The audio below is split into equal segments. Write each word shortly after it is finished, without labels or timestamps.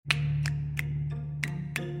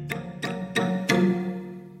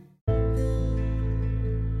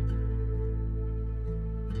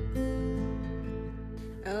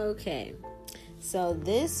Okay, so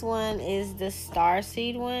this one is the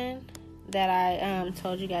starseed one that I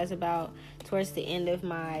told you guys about towards the end of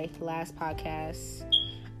my last podcast.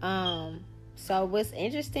 So what's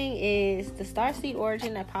interesting is the starseed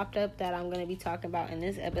origin that popped up that I'm going to be talking about in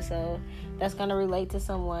this episode that's going to relate to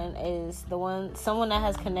someone is someone that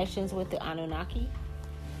has connections with the Annunaki.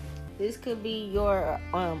 This could be your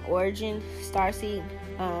origin starseed.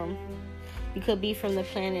 You could be from the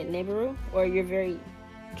planet Nibiru, or you're very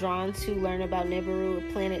drawn to learn about Nibiru,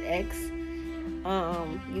 Planet X.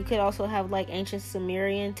 You could also have like ancient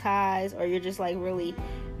Sumerian ties, or you're just like really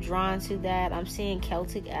drawn to that. I'm seeing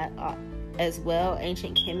Celtic as well,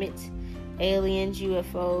 ancient Kemet, aliens,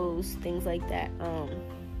 UFOs, things like that.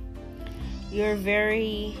 You're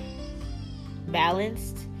very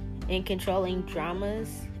balanced in controlling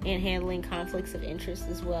dramas and handling conflicts of interest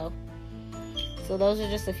as well. So those are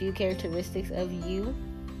just a few characteristics of you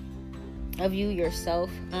yourself.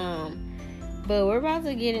 But we're about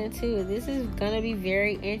to get into it. This is gonna be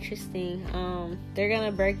very interesting. They're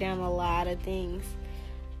gonna break down a lot of things.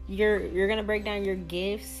 You're gonna break down your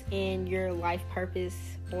gifts and your life purpose,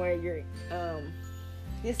 or your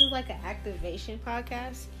this is like an activation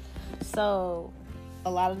podcast. So a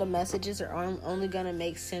lot of the messages are only gonna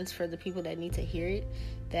make sense for the people that need to hear it,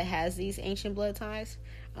 that has these ancient blood ties.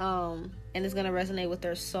 And it's gonna resonate with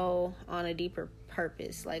their soul on a deeper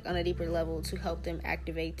purpose, like on a deeper level, to help them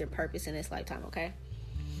activate their purpose in this lifetime. Okay,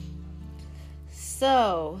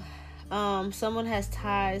 so someone has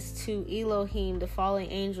ties to Elohim, the fallen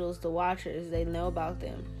angels, the watchers. They know about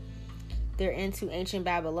them. They're into ancient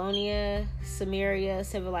Babylonia, Sumeria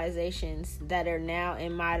civilizations that are now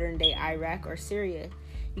in modern day Iraq or Syria.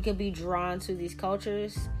 You could be drawn to these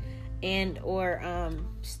cultures and or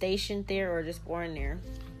stationed there, or just born there.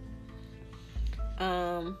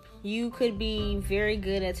 You could be very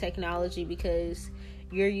good at technology because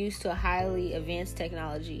you're used to highly advanced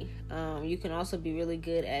technology. You can also be really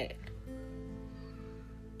good at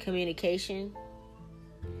communication.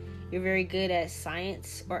 You're very good at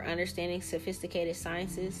science, or understanding sophisticated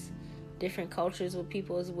sciences, different cultures with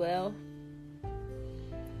people as well.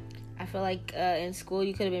 I feel like in school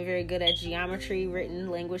you could have been very good at geometry,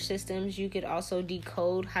 written language systems. You could also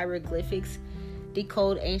decode hieroglyphics,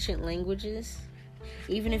 decode ancient languages.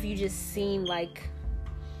 Even if you just seen like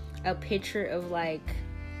a picture of like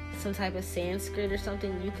some type of Sanskrit or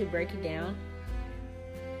something, you could break it down,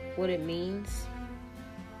 what it means.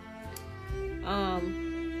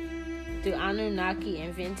 The Anunnaki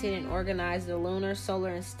invented and organized the lunar,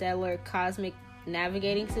 solar, and stellar cosmic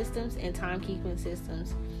navigating systems and timekeeping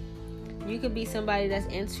systems. You could be somebody that's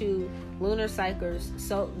into lunar cycles,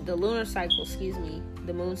 the moon cycles,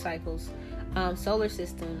 solar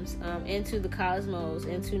systems, into the cosmos,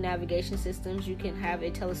 into navigation systems. You can have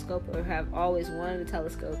a telescope, or have always wanted a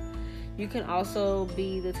telescope. You can also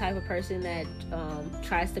be the type of person that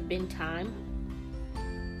tries to bend time.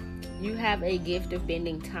 You have a gift of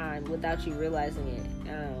bending time without you realizing it.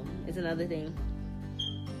 It's another thing.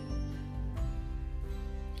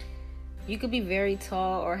 You could be very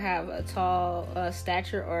tall, or have a tall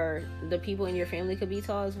stature, or the people in your family could be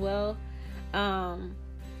tall as well. On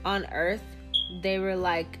Earth, they were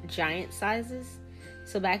like giant sizes.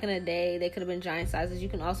 So back in the day, they could have been giant sizes. You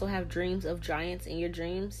can also have dreams of giants in your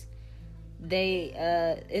dreams.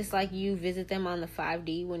 It's like you visit them on the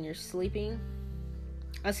 5D when you're sleeping.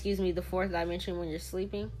 The fourth dimension when you're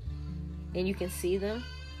sleeping, and you can see them.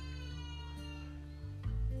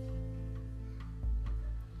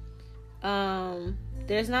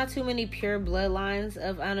 There's not too many pure bloodlines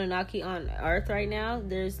of Anunnaki on Earth right now.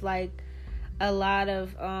 There's like a lot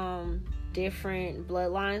of different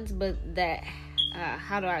bloodlines, but that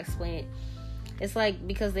how do I explain it? It's like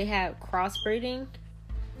because they have crossbreeding.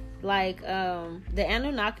 Like the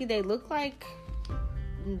Anunnaki, they look like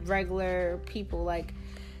regular people. Like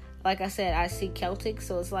I said, I see Celtic,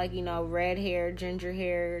 so it's like, red hair, ginger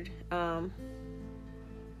haired,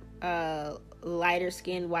 lighter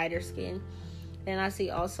skin, whiter skin. And I see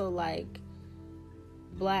also like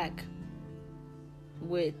black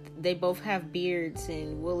they both have beards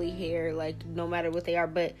and woolly hair, like no matter what they are,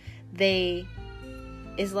 but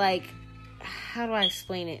it's like, how do I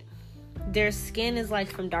explain it? Their skin is like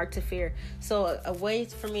from dark to fair. So a way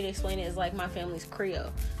for me to explain it is like my family's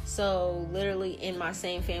Creole. So literally in my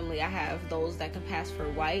same family, I have those that can pass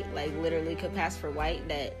for white, like literally could pass for white,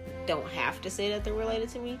 that don't have to say that they're related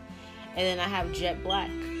to me. And then I have jet black,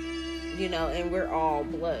 and we're all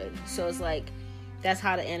blood. So it's like, that's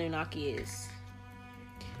how the Anunnaki is.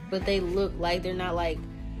 But they look like, they're not like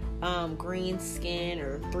green skin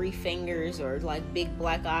or 3 fingers or like big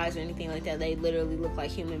black eyes or anything like that. They literally look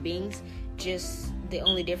like human beings, just The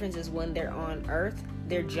only difference is when they're on Earth,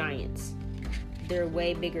 they're giants. They're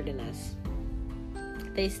way bigger than us.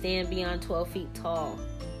 They stand beyond 12 feet tall.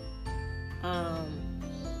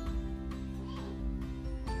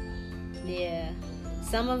 Yeah.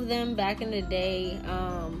 Some of them back in the day,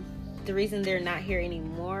 the reason they're not here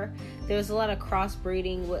anymore, there was a lot of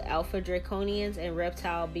crossbreeding with alpha draconians and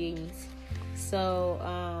reptile beings. So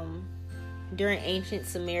during ancient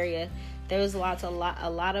Sumeria, there was a lot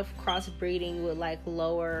of crossbreeding with like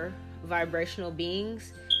lower vibrational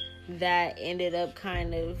beings that ended up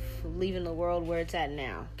kind of leaving the world where it's at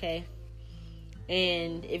now. Okay.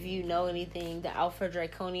 And if you know anything, the alpha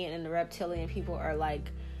draconian and the reptilian people are like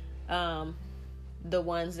the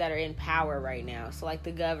ones that are in power right now. So like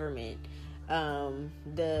the government,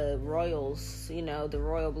 the royals, you know, the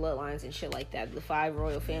royal bloodlines and shit like that, the 5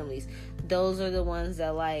 royal families, those are the ones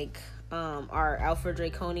that like are alpha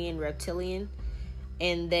draconian, reptilian,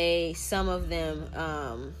 and some of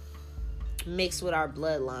them mix with our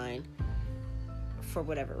bloodline for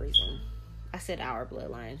whatever reason. I said our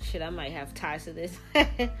bloodline. Shit, I might have ties to this.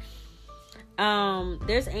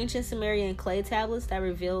 There's ancient Sumerian clay tablets that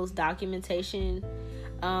reveals documentation.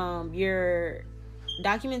 Your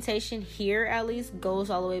documentation here at least goes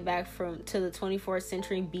all the way back to the 24th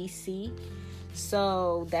century BC.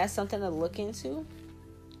 So that's something to look into.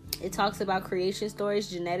 It talks about creation stories,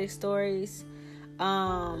 genetic stories,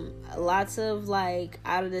 lots of like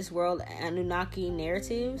out of this world Annunaki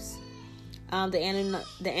narratives. The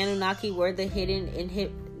Anunnaki were the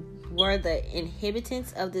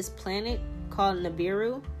inhabitants of this planet called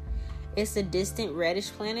Nibiru. It's a distant reddish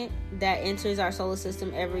planet that enters our solar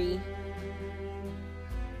system every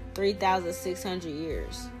 3,600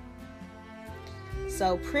 years.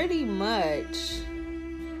 So pretty much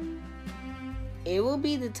it will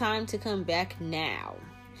be the time to come back now.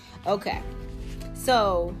 Okay.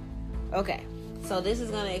 So this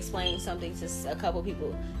is going to explain something to a couple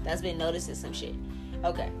people that's been noticing some shit.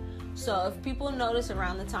 Okay. So if people notice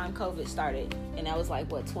around the time COVID started, and that was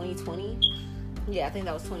like, what, 2020? Yeah, I think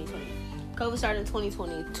that was 2020. COVID started in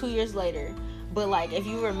 2020, 2 years later. But like, if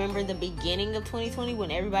you remember the beginning of 2020, when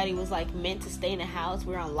everybody was like meant to stay in the house,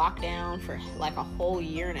 we were on lockdown for like a whole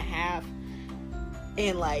year and a half.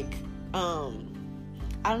 And like, I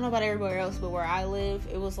don't know about everywhere else, but where I live,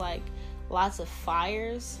 it was like lots of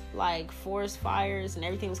fires, like forest fires, and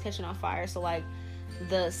everything was catching on fire. So like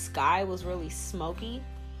the sky was really smoky,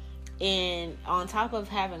 and on top of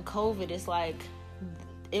having COVID, it's like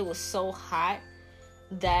it was so hot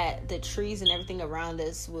that the trees and everything around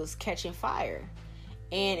us was catching fire.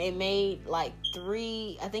 And it made like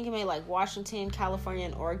Washington, California,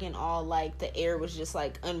 and Oregon, all like the air was just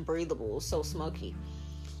like unbreathable, so smoky.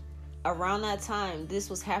 Around that time, this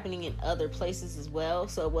was happening in other places as well.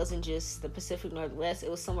 So it wasn't just the Pacific Northwest, it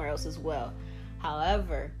was somewhere else as well.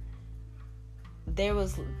 However, there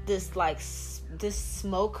was this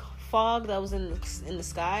smoke fog that was in the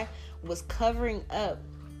sky was covering up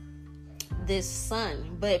this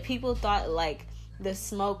sun. But people thought like the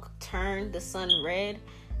smoke turned the sun red.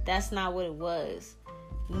 That's not what it was.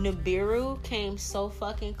 Nibiru came so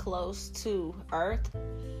fucking close to Earth,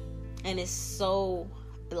 and it's so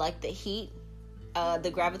like the heat, the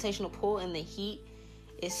gravitational pull and the heat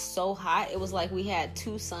is so hot. It was like we had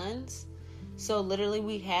 2 suns. So literally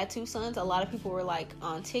we had 2 suns. A lot of people were like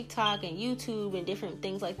on TikTok and YouTube and different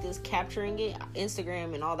things like this, capturing it,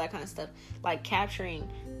 Instagram and all that kind of stuff, like capturing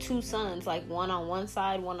 2 suns, like one on one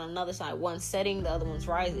side, one on another side, one setting, the other one's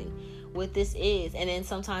rising. What this is, and then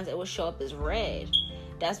sometimes it will show up as red.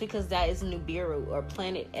 That's because that is Nibiru or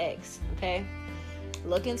Planet X. Okay,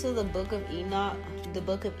 look into the Book of Enoch,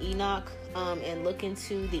 and look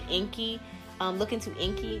into the Enki. Look into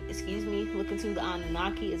the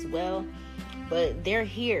Anunnaki as well. But they're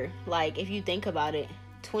here. Like, if you think about it,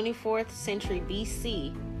 24th century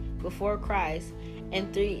BC, before Christ,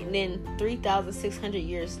 and then 3,600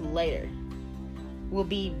 years later will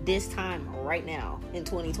be this time right now in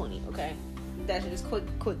 2020. Okay, that's just quick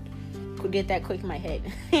get that quick in my head.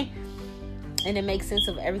 And it makes sense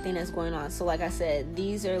of everything that's going on. So like I said,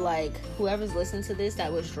 these are like, whoever's listening to this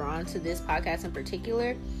that was drawn to this podcast in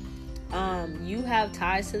particular, you have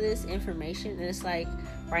ties to this information, and it's like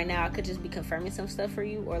right now I could just be confirming some stuff for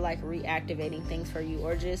you, or like reactivating things for you,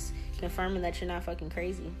 or just confirming that you're not fucking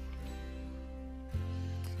crazy.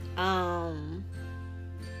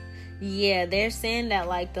 Yeah, they're saying that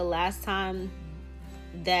like the last time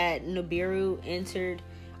that Nibiru entered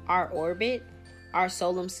our orbit, our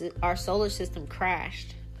solar system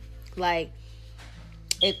crashed. Like,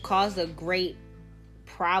 it caused a great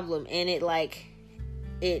problem, and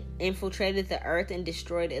it infiltrated the earth and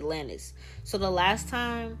destroyed Atlantis. So the last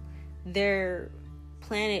time there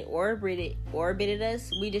planet orbited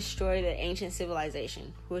us, we destroyed an ancient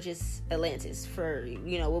civilization, which is Atlantis, for,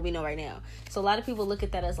 what we know right now. So a lot of people look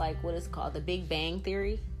at that as like, what is it called? The Big Bang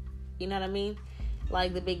Theory. You know what I mean?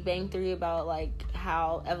 Like the Big Bang Theory about like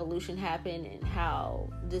how evolution happened and how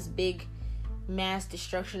this big mass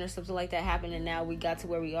destruction or something like that happened, and now we got to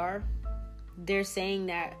where we are. They're saying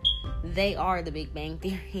that they are the Big Bang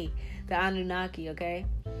Theory, the Annunaki, okay?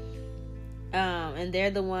 And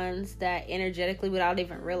they're the ones that energetically, without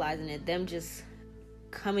even realizing it, them just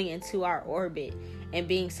coming into our orbit and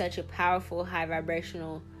being such a powerful, high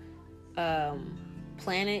vibrational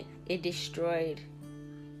planet, it destroyed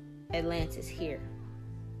Atlantis here.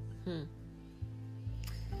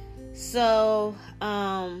 So,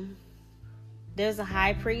 there's a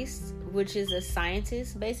high priest, which is a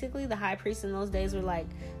scientist, basically. The high priests in those days were like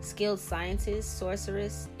skilled scientists,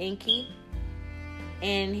 sorcerers, Enki.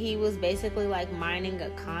 And he was basically like mining a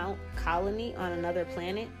colony on another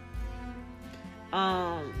planet.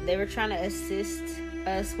 They were trying to assist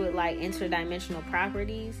us with like interdimensional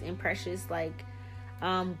properties and precious like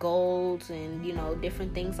gold and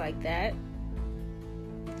different things like that.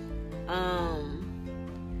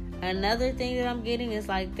 Another thing that I'm getting is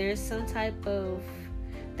like there's some type of,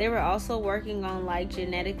 they were also working on like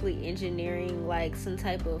genetically engineering like some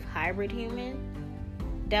type of hybrid human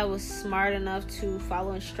that was smart enough to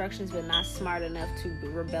follow instructions but not smart enough to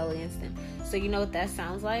rebel against them. So you know what that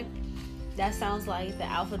sounds like? That sounds like the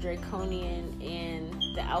Alpha Draconian and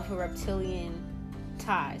the Alpha Reptilian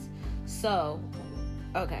ties. So,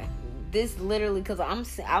 okay. This literally, because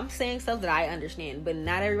I'm saying stuff that I understand, but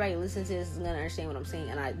not everybody listening to this is going to understand what I'm saying,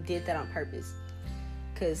 and I did that on purpose,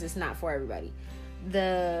 because it's not for everybody.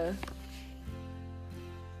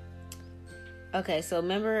 Okay, so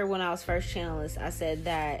remember when I was first channelist, I said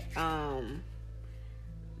that,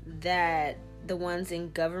 that the ones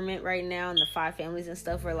in government right now, and the 5 families and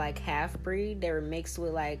stuff, were like half-breed. They were mixed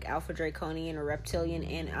with like Alpha Draconian or Reptilian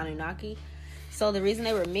and Anunnaki. So the reason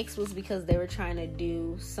they were mixed was because they were trying to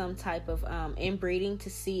do some type of inbreeding to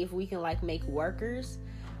see if we can like make workers,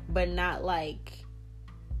 but not like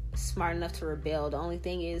smart enough to rebel. The only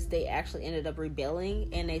thing is they actually ended up rebelling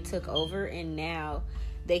and they took over, and now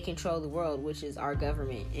they control the world, which is our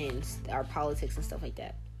government and our politics and stuff like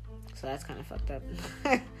that. So that's kind of fucked up.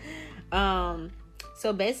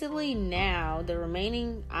 So basically now the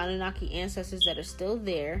remaining Anunnaki ancestors that are still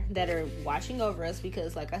there, that are watching over us,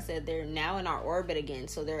 because like I said, they're now in our orbit again,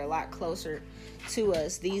 so they're a lot closer to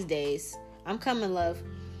us these days. I'm coming, love.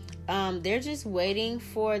 They're just waiting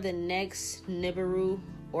for the next Nibiru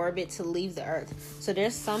orbit to leave the Earth. So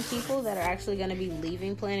there's some people that are actually going to be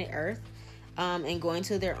leaving planet Earth and going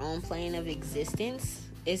to their own plane of existence.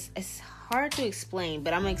 It's hard to explain,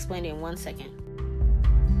 but I'm going to explain it in 1 second.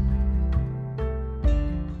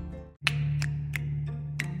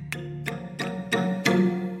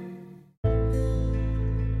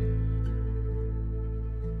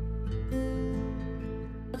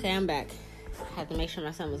 Okay, I'm back. I had to make sure my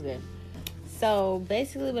son was good. So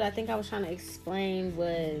basically what I think I was trying to explain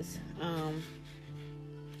was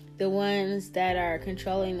the ones that are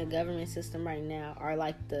controlling the government system right now are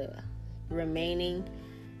like the remaining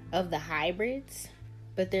of the hybrids,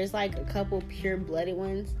 but there's like a couple pure-blooded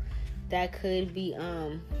ones that could be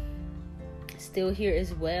still here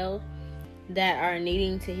as well, that are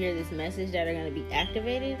needing to hear this message, that are going to be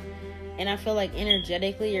activated. And I feel like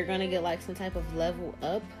energetically you're going to get like some type of level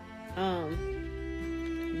up.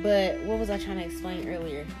 But what was I trying to explain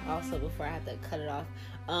earlier also before I had to cut it off?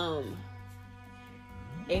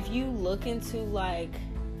 If you look into like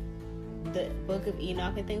the Book of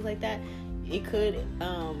Enoch and things like that, it could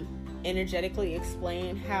energetically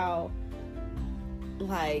explain how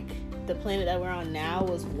like the planet that we're on now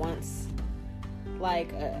was once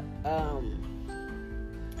like a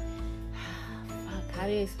how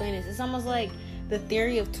do you explain this? It's almost like the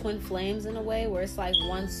theory of twin flames in a way, where it's like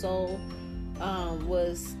one soul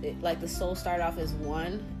was like the soul started off as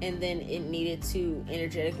one, and then it needed to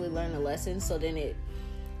energetically learn a lesson, so then it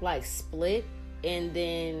like split, and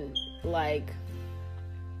then like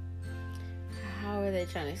how are they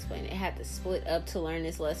trying to explain it? It had to split up to learn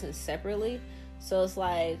this lesson separately. So it's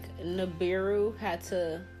like Nibiru had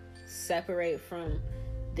to separate from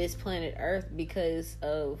this planet Earth because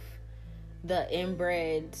of the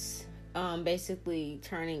inbreds basically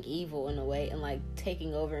turning evil in a way and like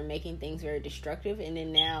taking over and making things very destructive. And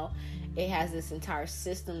then now it has this entire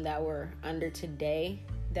system that we're under today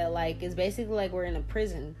that like is basically like we're in a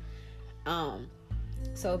prison.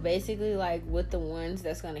 So basically like with the ones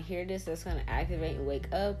that's going to hear this, that's going to activate and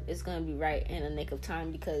wake up, it's going to be right in the nick of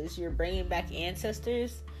time, because you're bringing back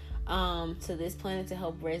ancestors to this planet to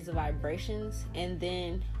help raise the vibrations. And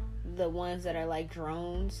then the ones that are like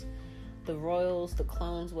drones, the royals, the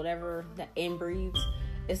clones, whatever, the inbreeds,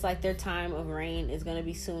 it's like their time of reign is going to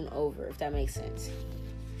be soon over, if that makes sense,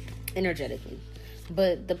 energetically.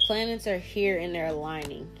 But the planets are here and they're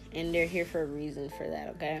aligning, and they're here for a reason for that,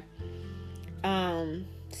 okay?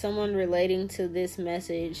 Someone relating to this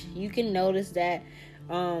message, you can notice that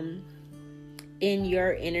in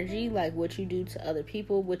your energy, like what you do to other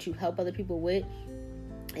people, what you help other people with,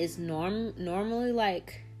 is normally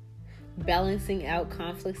like balancing out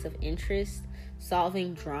conflicts of interest,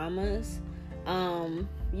 solving dramas.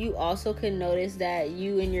 You also could notice that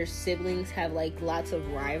you and your siblings have like lots of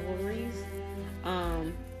rivalries.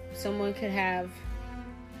 Someone could have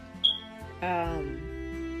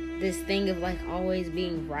this thing of like always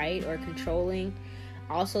being right or controlling.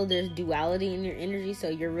 Also, there's duality in your energy, so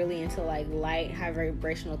you're really into like light, high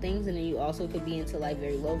vibrational things, and then you also could be into like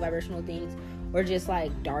very low vibrational things, or just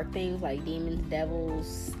like dark things like demons,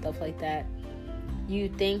 devils, stuff like that. You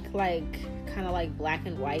think like kind of like black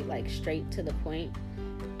and white, like straight to the point.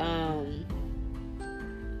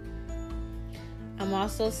 I'm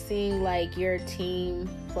also seeing like you're a team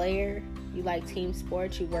player. You like team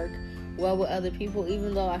sports. You work well with other people,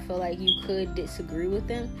 even though I feel like you could disagree with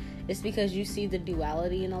them. It's because you see the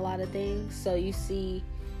duality in a lot of things. So you see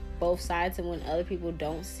both sides, and when other people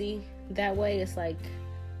don't see that way, it's like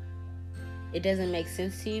it doesn't make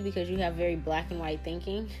sense to you because you have very black and white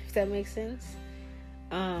thinking, if that makes sense.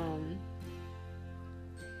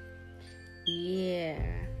 Yeah.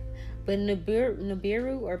 But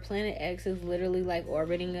Nibiru or Planet X is literally like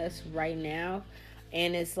orbiting us right now,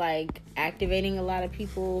 and it's like activating a lot of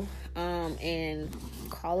people and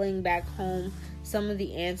calling back home some of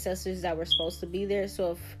the ancestors that were supposed to be there.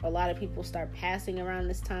 So if a lot of people start passing around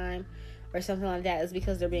this time or something like that, it's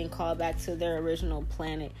because they're being called back to their original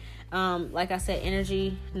planet. Like I said,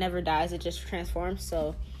 energy never dies, it just transforms.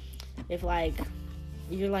 So if like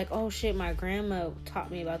you're like, oh shit, my grandma taught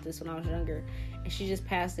me about this when I was younger, and she just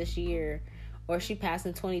passed this year, or she passed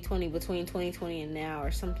in 2020, between 2020 and now,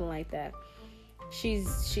 or something like that.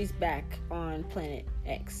 She's back on Planet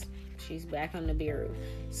X. She's back on Nibiru.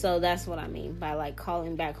 So that's what I mean by like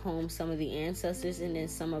calling back home some of the ancestors, and then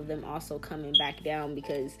some of them also coming back down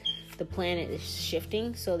because the planet is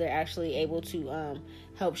shifting. So they're actually able to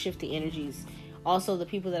help shift the energies. Also, the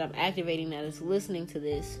people that I'm activating that is listening to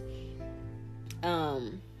this,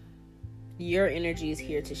 your energy is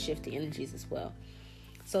here to shift the energies as well.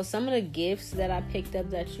 So some of the gifts that I picked up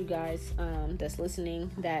that you guys that's listening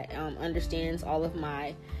that understands all of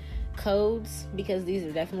my codes, because these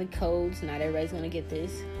are definitely codes, not everybody's gonna get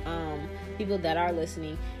this. People that are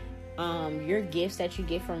listening, your gifts that you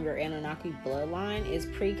get from your Annunaki bloodline is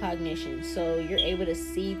precognition. So you're able to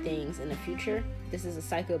see things in the future. This is a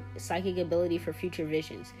psychic ability for future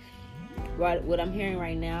visions. What I'm hearing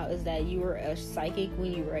right now is that you were a psychic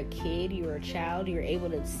when you were a kid, you were a child. You were able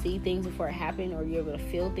to see things before it happened, or you're able to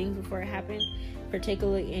feel things before it happened,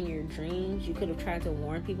 particularly in your dreams. You could have tried to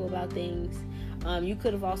warn people about things. You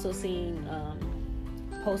could have also seen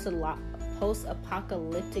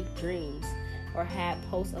post-apocalyptic dreams, or had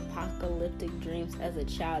post-apocalyptic dreams as a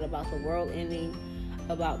child about the world ending,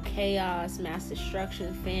 about chaos, mass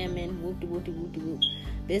destruction, famine, whoop-de-whoop-de-whoop-de-whoop.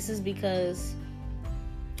 This is because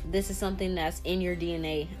this is something that's in your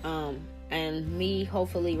DNA, and me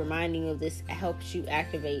hopefully reminding you of this helps you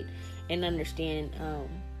activate and understand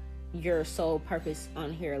your soul purpose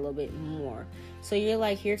on here a little bit more. So you're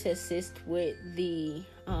like here to assist with the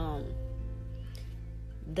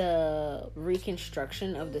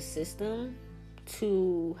reconstruction of the system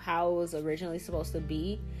to how it was originally supposed to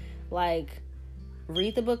be. Like,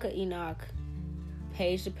 read the book of Enoch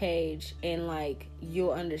page to page, and like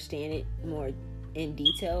you'll understand it more in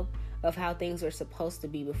detail of how things were supposed to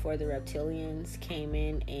be before the reptilians came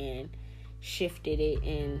in and shifted it,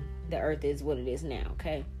 and the earth is what it is now.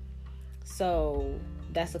 Okay, so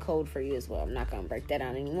that's a code for you as well. I'm not gonna break that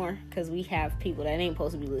down anymore because we have people that ain't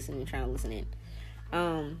supposed to be listening trying to listen in.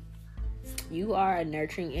 You are a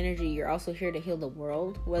nurturing energy. You're also here to heal the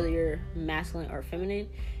world, whether you're masculine or feminine.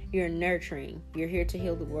 You're nurturing. You're here to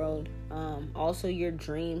heal the world. Also, your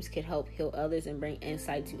dreams could help heal others and bring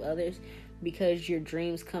insight to others, because your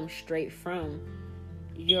dreams come straight from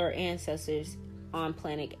your ancestors on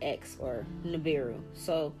Planet X or Nibiru.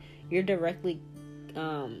 So you're directly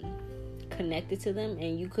connected to them,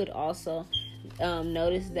 and you could also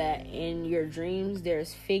notice that in your dreams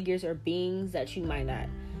there's figures or beings that you might not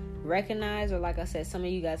recognize, or like I said, some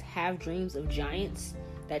of you guys have dreams of giants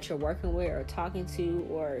that you're working with or talking to,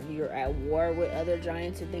 or you're at war with other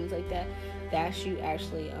giants or things like that. That's you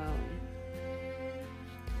actually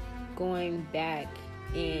going back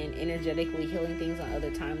and energetically healing things on other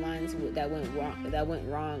timelines that went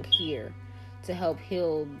wrong here, to help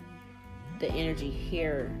heal the energy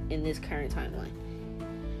here in this current timeline.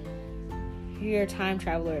 You're a time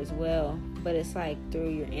traveler as well, but it's like through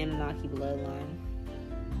your Annunaki bloodline.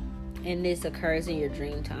 And this occurs in your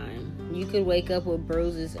dream time. You could wake up with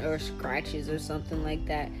bruises or scratches or something like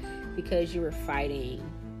that because you were fighting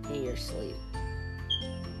in your sleep.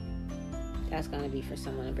 That's going to be for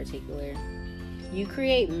someone in particular. You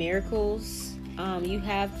create miracles. You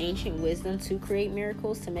have ancient wisdom to create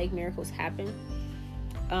miracles, to make miracles happen.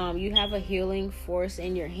 You have a healing force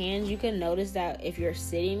in your hands. You can notice that if you're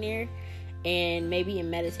sitting there and maybe in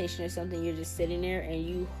meditation or something, you're just sitting there and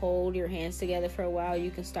you hold your hands together for a while,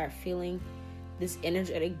 you can start feeling this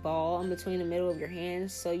energetic ball in between the middle of your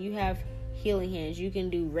hands. So you have healing hands. You can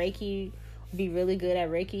do Reiki, be really good at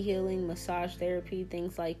Reiki healing, massage therapy,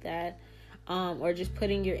 things like that. Or just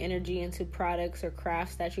putting your energy into products or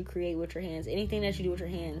crafts that you create with your hands. Anything that you do with your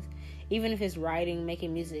hands, even if it's writing,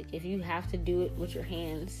 making music, if you have to do it with your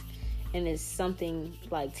hands and it's something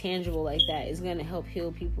like tangible like that, it's going to help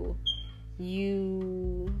heal people.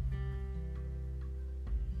 You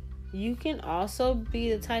can also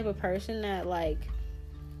be the type of person that, like,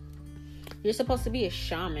 you're supposed to be a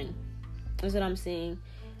shaman. That's what I'm seeing.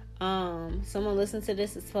 Someone listen to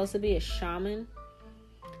this is supposed to be a shaman.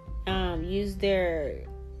 Use their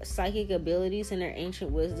psychic abilities and their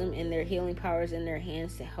ancient wisdom and their healing powers in their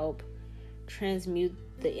hands to help transmute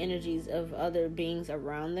the energies of other beings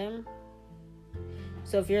around them.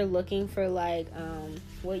 So if you're looking for like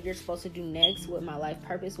what you're supposed to do next, what my life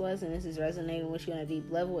purpose was, and this is resonating with you on a deep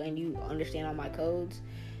level and you understand all my codes,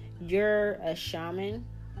 you're a shaman,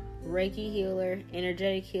 Reiki healer,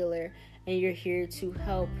 energetic healer, and you're here to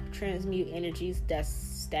help transmute energies that's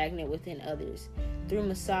stagnant within others through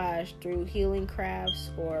massage, through healing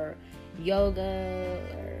crafts, or yoga,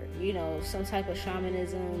 or some type of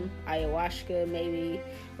shamanism, ayahuasca, maybe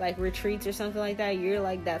like retreats or something like that. You're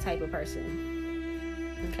like that type of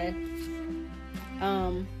person. Okay.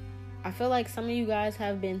 I feel like some of you guys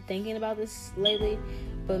have been thinking about this lately,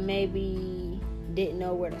 but maybe didn't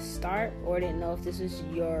know where to start or didn't know if this was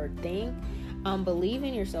your thing. Believe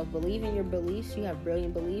in yourself, believe in your beliefs. You have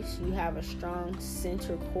brilliant beliefs. You have a strong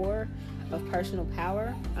center core of personal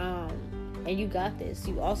power, and you got this.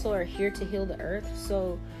 You also are here to heal the earth,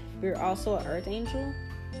 so you're also an earth angel.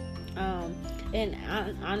 And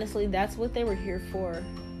honestly, that's what they were here for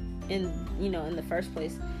in the first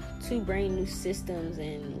place, to bring new systems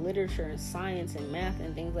and literature and science and math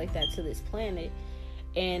and things like that to this planet.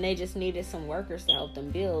 And they just needed some workers to help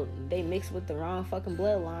them build. They mixed with the wrong fucking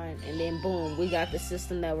bloodline, and then boom, we got the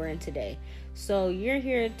system that we're in today. So you're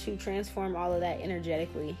here to transform all of that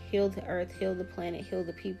energetically, heal the earth, heal the planet, heal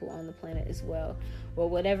the people on the planet as well, or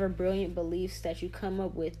whatever brilliant beliefs that you come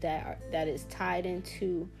up with that is tied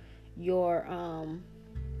into your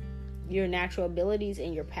natural abilities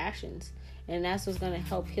and your passions. And that's what's going to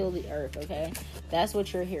help heal the earth. Okay, that's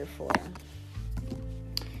what you're here for.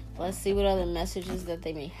 Let's see what other messages that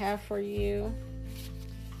they may have for you.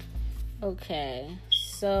 Okay,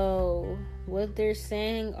 so what they're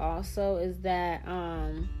saying also is that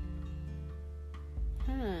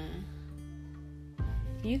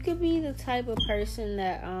you could be the type of person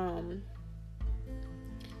that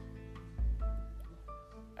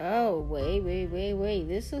oh wait,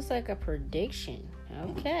 this is like a prediction.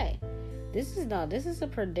 Okay, this is a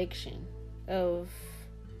prediction of,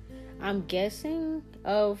 I'm guessing,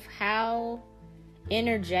 of how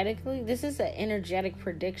energetically, this is an energetic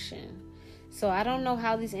prediction. So I don't know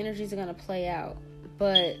how these energies are going to play out,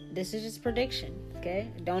 but this is just prediction, okay?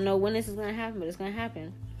 Don't know when this is going to happen, but it's going to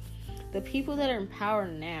happen. The people that are in power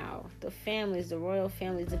now, the families, the royal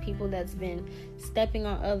families, the people that's been stepping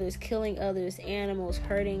on others, killing others, animals,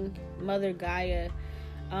 hurting Mother Gaia,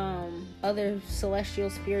 other celestial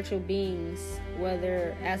spiritual beings,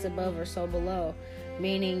 whether as above or so below,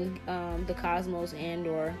 meaning the cosmos and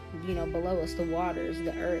or below us, the waters,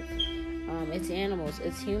 the earth, it's animals,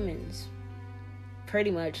 it's humans,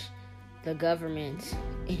 pretty much the government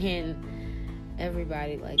and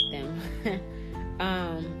everybody like them,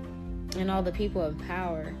 and all the people in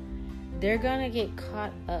power. They're gonna get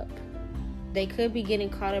caught up. They could be getting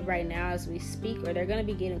caught up right now as we speak, or they're gonna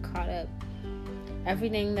be getting caught up.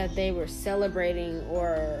 Everything that they were celebrating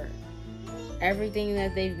or everything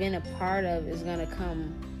that they've been a part of is going to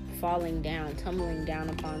come tumbling down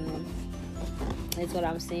upon them. That's what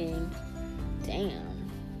I'm seeing. Damn.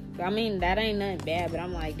 I mean, that ain't nothing bad, but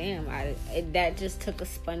I'm like, damn, that just took a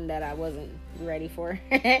spin that I wasn't ready for.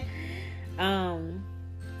 I'm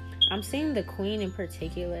seeing the queen in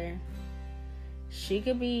particular. she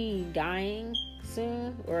could be dying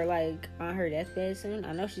soon, or like on her deathbed soon.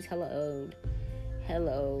 I know she's hella old.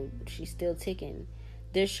 She's still ticking.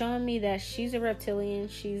 They're showing me that she's a reptilian.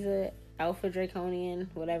 She's a alpha draconian,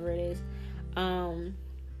 whatever it is.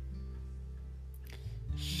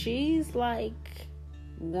 She's like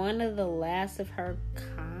one of the last of her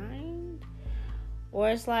kind, or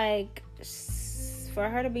it's like for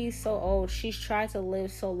her to be so old, she's tried to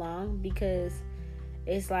live so long because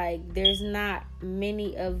it's like there's not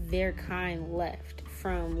many of their kind left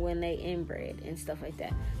from when they inbred and stuff like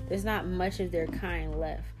that. There's not much of their kind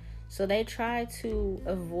left. So they try to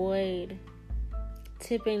avoid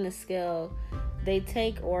tipping the scale. They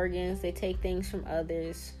take organs, they take things from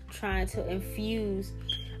others, trying to infuse.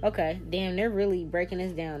 Okay, damn, they're really breaking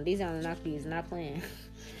this down. These Annunaki is not playing.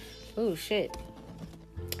 Oh, shit.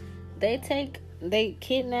 They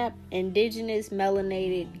kidnap indigenous,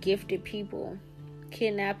 melanated, gifted people.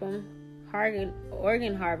 Kidnap them,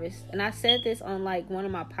 organ harvest. And I said this on like one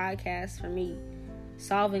of my podcasts for me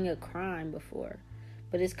solving a crime before,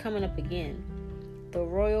 but it's coming up again. The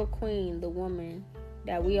royal queen, the woman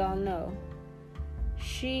that we all know,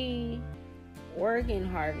 she organ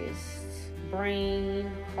harvests brain,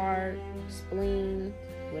 heart, spleen,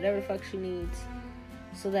 whatever the fuck she needs,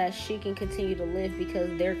 so that she can continue to live,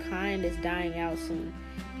 because their kind is dying out soon.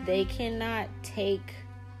 They cannot take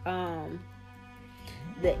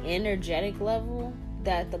the energetic level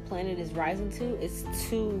that the planet is rising to. It's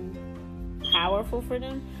too powerful for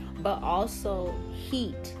them. But also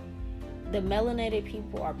heat. The melanated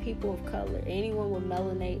people are people of color. Anyone with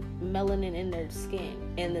melanin in their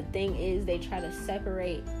skin. And the thing is, they try to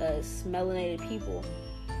separate us melanated people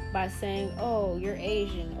by saying, oh, you're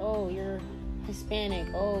Asian, oh, you're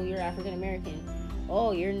Hispanic, oh, you're African American,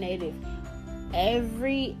 oh, you're Native.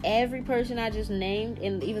 Every person I just named,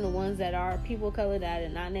 and even the ones that are people of color that I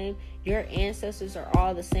did not name, your ancestors are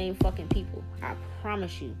all the same fucking people. I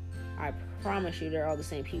promise you they're all the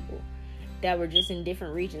same people that were just in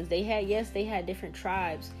different regions. They had different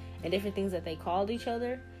tribes and different things that they called each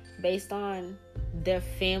other based on their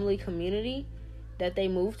family community that they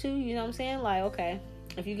moved to. You know what I'm saying? Like, okay,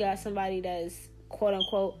 if you got somebody that is quote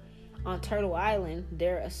unquote on Turtle Island,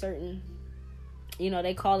 they're a certain,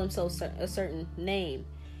 they call themselves a certain name.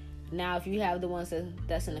 Now, if you have the ones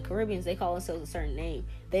that's in the Caribbean, they call themselves a certain name.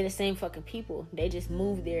 They the same fucking people. They just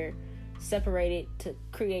moved there, separated to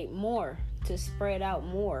create more, to spread out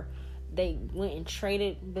more. They went and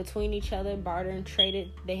traded between each other, bartered and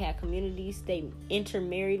traded. They had communities. They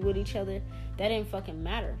intermarried with each other. That didn't fucking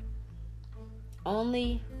matter.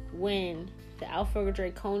 Only when the Alpha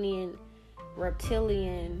Draconian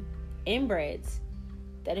reptilian inbreds,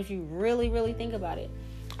 that if you really, really think about it,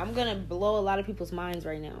 I'm going to blow a lot of people's minds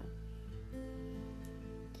right now.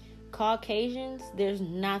 Caucasians, there's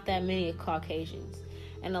not that many Caucasians.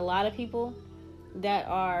 And a lot of people that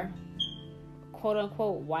are quote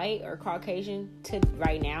unquote white or Caucasian to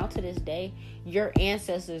right now, to this day, your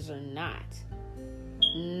ancestors are not.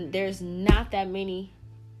 There's not that many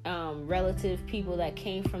relative people that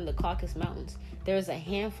came from the Caucasus Mountains. There's a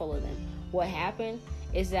handful of them. What happened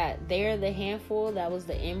is that they're the handful that was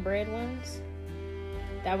the inbred ones,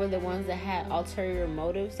 that were the ones that had ulterior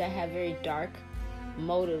motives, that had very dark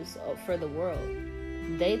motives for the world.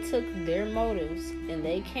 They took their motives and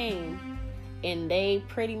they came and they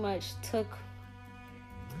pretty much took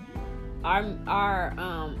our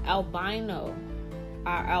albino.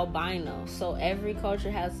 So every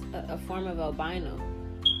culture has a form of albino.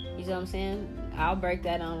 You know what I'm saying? I'll break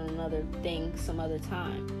that on another thing some other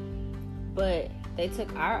time. But they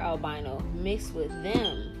took our albino, mixed with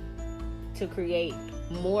them to create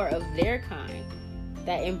more of their kind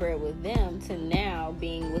that inbred with them to now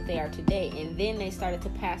being what they are today. And then they started to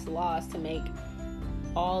pass laws to make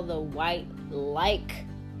all the white-like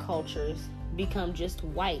cultures become just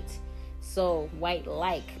white. So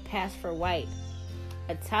white-like, pass for white.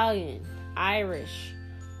 Italian, Irish,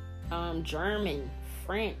 German,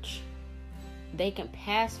 French, they can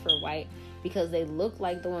pass for white because they look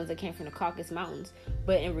like the ones that came from the Caucasus Mountains.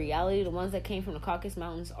 But in reality, the ones that came from the Caucasus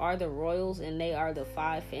Mountains are the royals, and they are the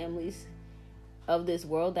 5 families of this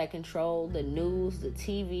world that control the news, the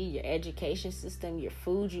TV, your education system, your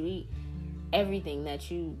food you eat, everything that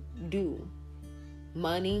you do.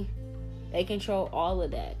 Money, they control all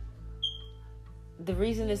of that. The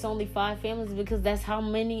reason it's only 5 families is because that's how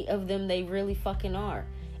many of them they really fucking are.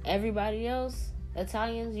 Everybody else,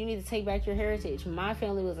 Italians, you need to take back your heritage. My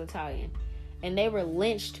family was Italian. And they were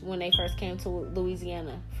lynched when they first came to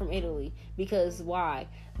Louisiana from Italy. Because why?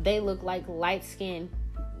 They look like light-skinned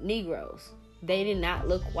Negroes. They did not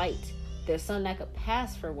look white. There's some that could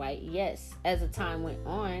pass for white, yes, as the time went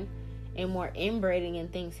on. and more inbreeding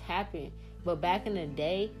and things happen. But back in the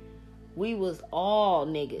day, we was all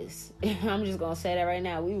niggas. I'm just gonna say that right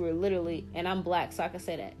now. We were literally, and I'm black, so I can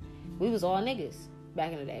say that. We was all niggas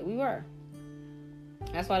back in the day. We were.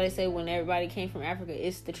 That's why they say when everybody came from Africa,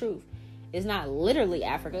 it's the truth. It's not literally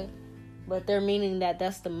Africa, but they're meaning that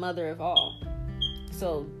that's the mother of all.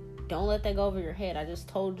 So don't let that go over your head. I just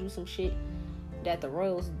told you some shit that the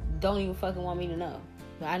royals don't even fucking want me to know.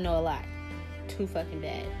 But I know a lot. Too fucking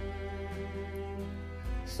bad.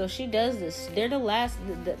 So she does this. They're the last,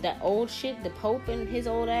 that old shit, the Pope and his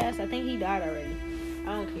old ass. I think he died already. I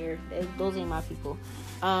don't care. Those ain't my people.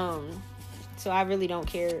 So I really don't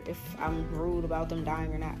care if I'm rude about them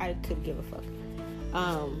dying or not. I could give a fuck.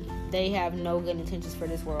 They have no good intentions for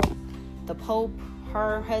this world. The Pope,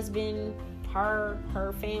 her husband,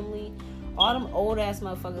 her family, all them old ass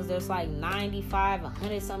motherfuckers that's like 95,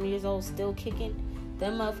 100 something years old still kicking.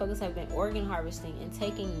 Them motherfuckers have been organ harvesting and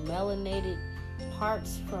taking melanated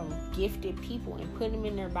parts from gifted people and putting them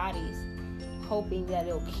in their bodies, hoping that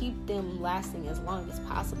it'll keep them lasting as long as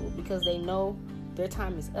possible because they know their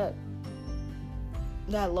time is up.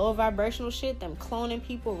 That low vibrational shit, them cloning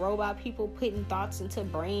people, robot people, putting thoughts into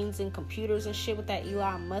brains and computers and shit with that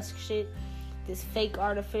Elon Musk shit, this fake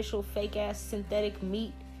artificial, fake ass synthetic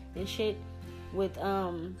meat and shit with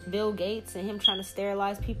Bill Gates and him trying to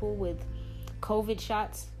sterilize people with COVID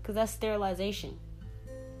shots, because that's sterilization.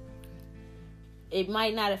 It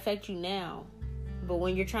might not affect you now, but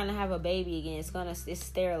when you're trying to have a baby again, it's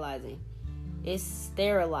sterilizing. It's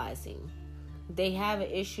sterilizing. They have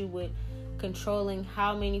an issue with controlling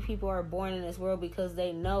how many people are born in this world because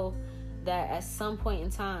they know that at some point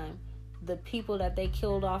in time, the people that they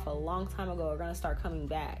killed off a long time ago are going to start coming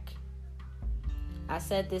back. I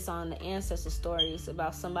said this on the ancestor stories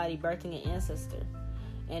about somebody birthing an ancestor.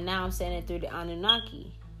 And now I'm saying it through the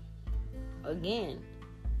Annunaki. Again,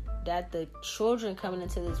 that the children coming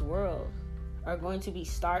into this world are going to be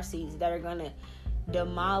starseeds that are going to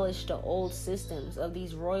demolish the old systems of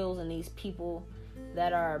these royals and these people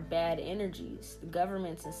that are bad energies,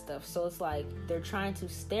 governments and stuff. So it's like they're trying to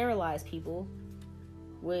sterilize people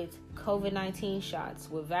with COVID-19 shots,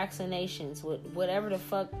 with vaccinations, with whatever the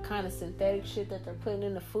fuck kind of synthetic shit that they're putting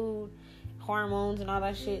in the food, hormones and all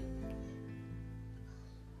that shit.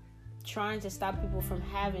 Trying to stop people from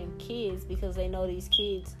having kids because they know these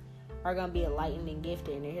kids are going to be enlightened and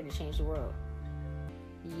gifted and they're here to change the world.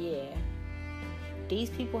 Yeah. These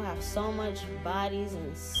people have so much bodies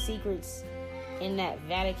and secrets in that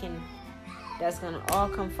Vatican that's going to all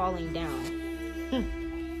come falling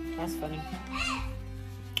down. That's funny.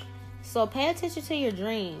 So pay attention to your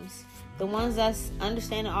dreams. The ones that's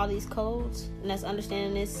understanding all these codes and that's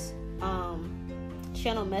understanding this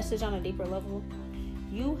channel message on a deeper level.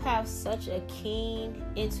 You have such a keen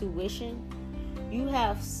intuition. You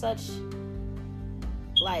have such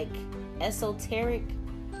like esoteric,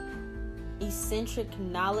 eccentric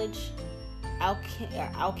knowledge,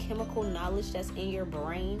 alchemical knowledge that's in your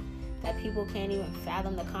brain that people can't even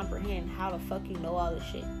fathom to comprehend how the fuck you know all this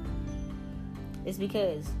shit. It's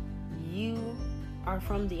because you are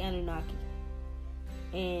from the Annunaki.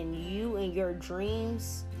 And you and your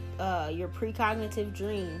dreams, your precognitive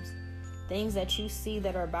dreams, things that you see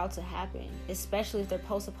that are about to happen, especially if they're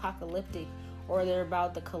post-apocalyptic or they're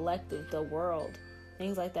about the collective, the world,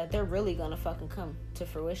 things like that, they're really gonna fucking come to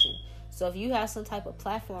fruition. So if you have some type of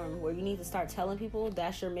platform where you need to start telling people,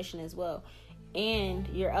 that's your mission as well. And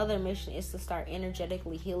your other mission is to start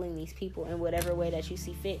energetically healing these people in whatever way that you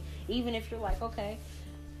see fit. Even if you're like, okay,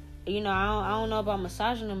 you know, I don't know about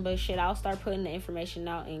massaging them, but shit, I'll start putting the information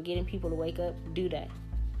out and getting people to wake up. Do that.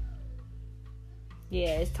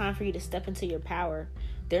 Yeah, it's time for you to step into your power.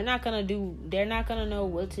 They're not gonna know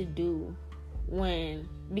what to do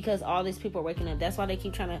because all these people are waking up. That's why they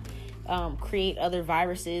keep trying to create other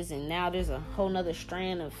viruses, and now there's a whole nother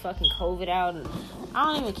strand of fucking COVID out, and I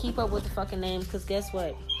don't even keep up with the fucking names, because guess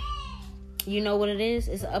what? You know what it is?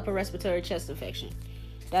 It's an upper respiratory chest infection.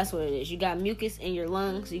 That's what it is. You got mucus in your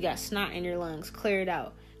lungs, you got snot in your lungs. Clear it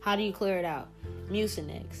out. How do you clear it out?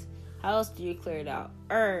 Mucinex. How else do you clear it out?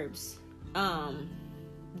 Herbs,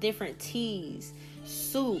 different teas,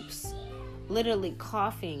 soups, literally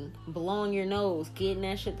coughing, blowing your nose, getting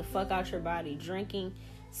that shit the fuck out your body, drinking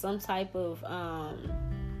some type of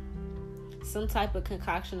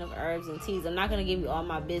concoction of herbs and teas. I'm not going to give you all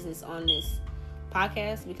my business on this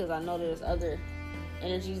podcast because I know there's other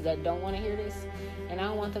energies that don't want to hear this, and I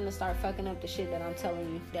don't want them to start fucking up the shit that I'm telling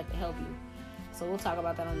you that can help you. So we'll talk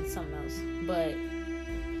about that on something else. But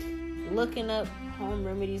looking up home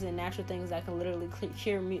remedies and natural things that can literally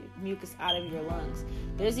cure mucus out of your lungs.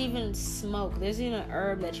 There's even smoke. There's even an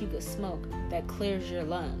herb that you could smoke that clears your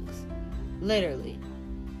lungs. Literally.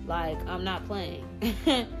 Like, I'm not playing.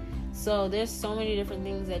 So there's so many different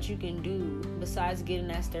things that you can do besides getting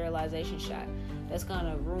that sterilization shot that's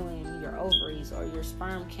gonna ruin your ovaries or your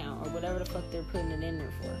sperm count or whatever the fuck they're putting it in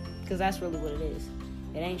there for. Because that's really what it is.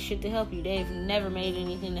 It ain't shit to help you. They've never made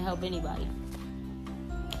anything to help anybody.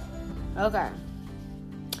 Okay.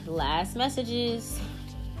 Last messages.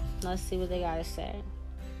 Let's see what they gotta say.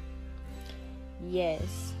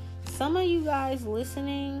 Yes. Some of you guys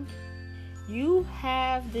listening, you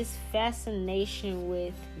have this fascination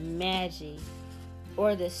with magic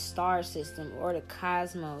or the star system or the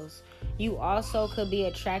cosmos. You also could be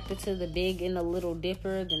attracted to the Big and the Little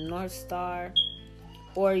Dipper, the North Star,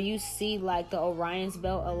 or you see like the Orion's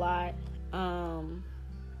Belt a lot.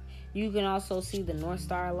 You can also see the North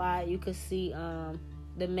Star a lot. You could see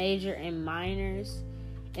the major and minors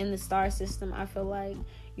in the star system. I feel like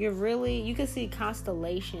you can see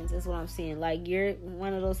constellations is what I'm seeing. Like, you're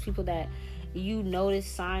one of those people that you notice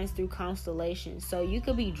signs through constellations. So you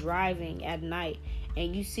could be driving at night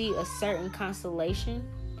and you see a certain constellation,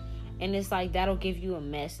 and it's like that'll give you a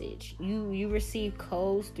message. You receive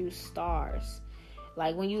codes through stars.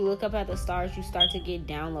 Like, when you look up at the stars, you start to get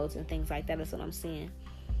downloads and things like that. That's what I'm seeing.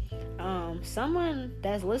 Someone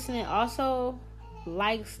that's listening also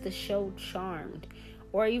likes the show Charmed.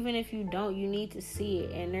 Or even if you don't, you need to see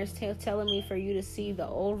it. And they're telling me for you to see the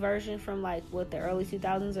old version from like the early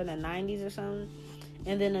 2000s or the 90s or something,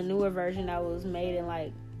 and then a newer version that was made in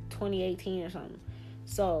like 2018 or something.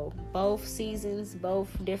 So both seasons, both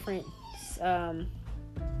different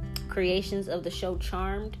creations of the show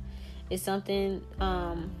Charmed is something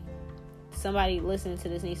somebody listening to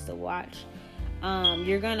this needs to watch.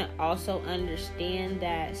 You're gonna also understand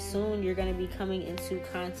that soon you're gonna be coming into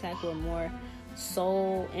contact with more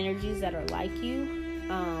soul energies that are like you,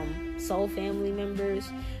 soul family members,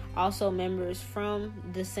 also members from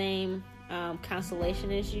the same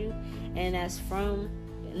constellation as you, and that's from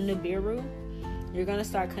Nibiru. You're gonna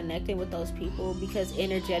start connecting with those people because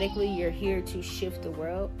energetically you're here to shift the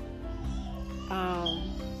world.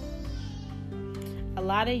 A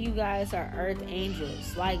lot of you guys are earth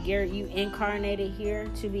angels. Like, you incarnated here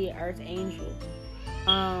to be an earth angel.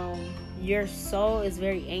 Your soul is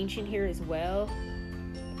very ancient here as well.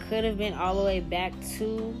 Could have been all the way back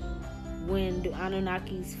to when the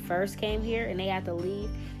Anunnakis first came here and they had to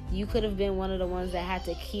leave. You could have been one of the ones that had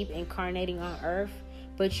to keep incarnating on Earth.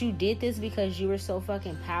 But you did this because you were so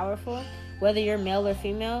fucking powerful. Whether you're male or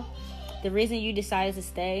female, the reason you decided to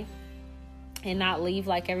stay and not leave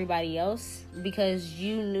like everybody else, because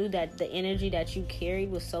you knew that the energy that you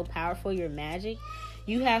carried was so powerful, your magic.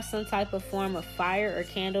 You have some type of form of fire or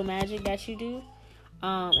candle magic that you do.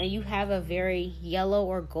 And you have a very yellow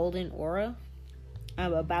or golden aura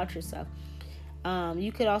about yourself.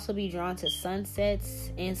 You could also be drawn to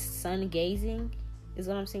sunsets and sun gazing is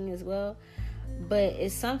what I'm seeing as well. But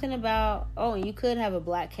it's something about, and you could have a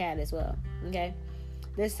black cat as well. Okay.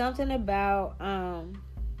 There's something about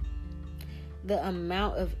the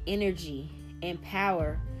amount of energy and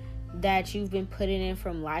power that you've been putting in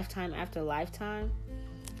from lifetime after lifetime.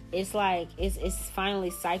 It's like it's finally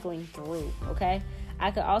cycling through. Okay.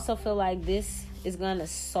 I could also feel like this is gonna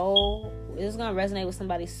resonate with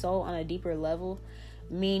somebody's soul on a deeper level,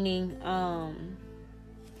 meaning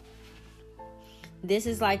this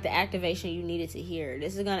is like the activation you needed to hear.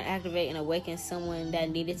 This is gonna activate and awaken someone that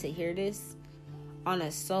needed to hear this on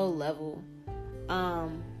a soul level.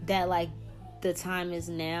 That like the time is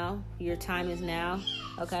now. Your time is now.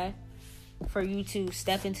 Okay, for you to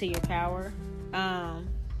step into your power.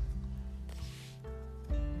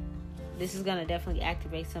 This is gonna definitely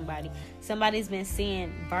activate somebody. Somebody's been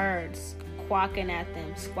seeing birds quacking at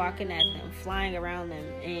them, squawking at them, flying around them,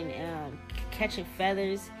 and catching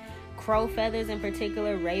feathers, crow feathers in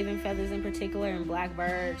particular, raven feathers in particular, and black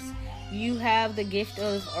birds. You have the gift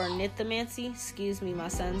of ornithomancy. Excuse me, my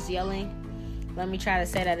son's yelling. Let me try to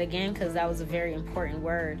say that again because that was a very important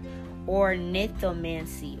word.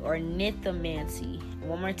 Ornithomancy.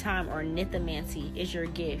 One more time, ornithomancy is your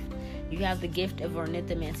gift. You have the gift of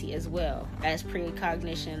ornithomancy as well as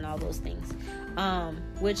precognition and all those things,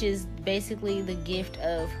 which is basically the gift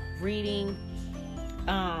of reading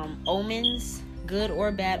omens, good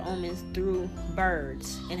or bad omens, through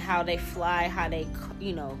birds and how they fly, how they,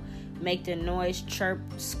 make their noise, chirp,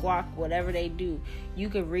 squawk, whatever they do. You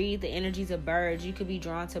could read the energies of birds. You could be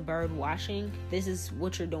drawn to bird watching. This is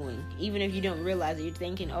what you're doing. Even if you don't realize it, you're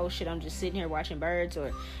thinking, oh shit, I'm just sitting here watching birds,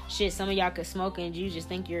 or shit, some of y'all could smoke and you just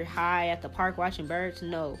think you're high at the park watching birds.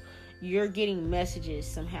 No, you're getting messages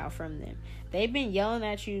somehow from them. They've been yelling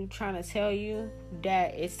at you, trying to tell you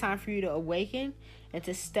that it's time for you to awaken and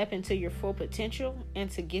to step into your full potential and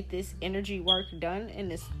to get this energy work done in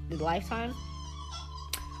this lifetime.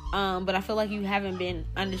 But I feel like you haven't been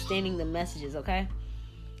understanding the messages, okay?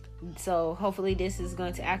 So hopefully this is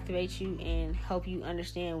going to activate you and help you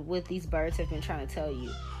understand what these birds have been trying to tell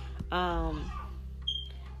you.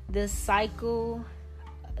 The cycle,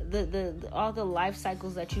 the all the life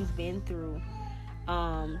cycles that you've been through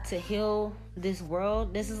to heal this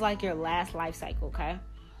world, this is like your last life cycle, okay?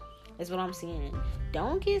 Is what I'm seeing.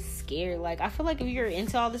 Don't get scared. Like, I feel like if you're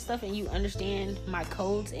into all this stuff and you understand my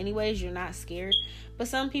codes anyways, you're not scared. But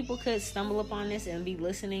some people could stumble upon this and be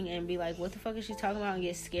listening and be like, what the fuck is she talking about, and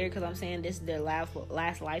get scared because I'm saying this is their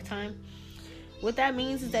last lifetime. What that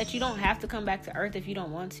means is that you don't have to come back to Earth if you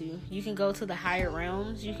don't want to. You can go to the higher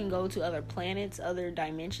realms. You can go to other planets, other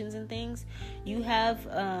dimensions and things. You have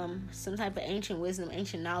some type of ancient wisdom,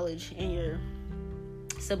 ancient knowledge in your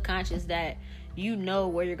subconscious that you know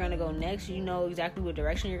where you're going to go next. You know exactly what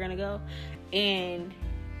direction you're going to go. And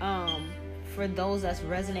for those that's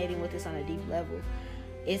resonating with this on a deep level,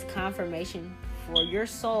 it's confirmation for your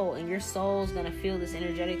soul, and your soul's going to feel this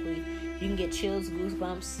energetically. You can get chills,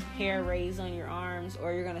 goosebumps, hair raised on your arms,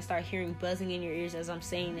 or you're going to start hearing buzzing in your ears as I'm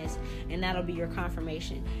saying this, and that'll be your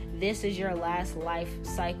confirmation. This is your last life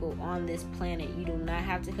cycle on this planet. You do not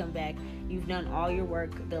have to come back. You've done all your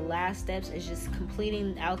work. The last steps is just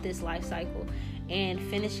completing out this life cycle and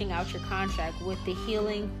finishing out your contract with the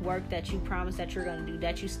healing work that you promised that you're going to do,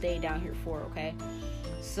 that you stayed down here for, okay?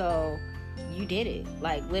 So you did it.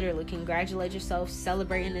 Like, literally, congratulate yourself.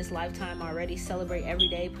 Celebrate in this lifetime already. Celebrate every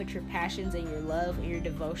day. Put your passions and your love and your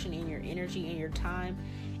devotion and your energy and your time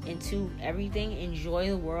into everything. Enjoy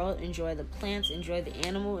the world. Enjoy the plants. Enjoy the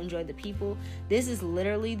animal. Enjoy the people. This is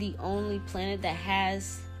literally the only planet that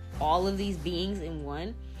has all of these beings in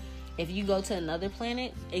one. If you go to another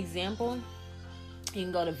planet, example, you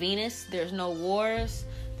can go to Venus. There's no wars.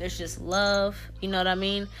 There's just love. You know what I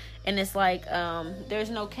mean? And it's like, there's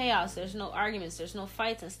no chaos. There's no arguments. There's no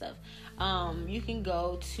fights and stuff. You can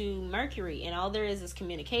go to Mercury, and all there is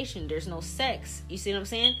communication. There's no sex. You see what I'm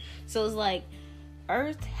saying? So it's like,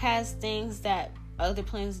 Earth has things that other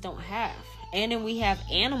planets don't have. And then we have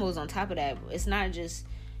animals on top of that. It's not just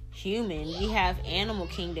human. We have animal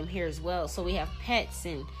kingdom here as well. So we have pets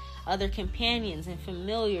and other companions and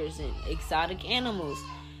familiars and exotic animals.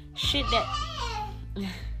 Shit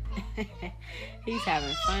that... He's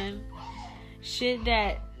having fun. Shit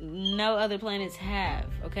that no other planets have,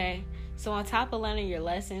 okay? So on top of learning your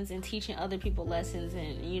lessons and teaching other people lessons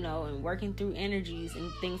and, you know, and working through energies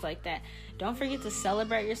and things like that, don't forget to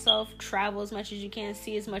celebrate yourself, travel as much as you can,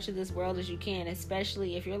 see as much of this world as you can,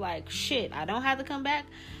 especially if you're like, shit, I don't have to come back.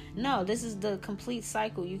 No, this is the complete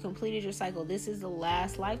cycle. You completed your cycle. This is the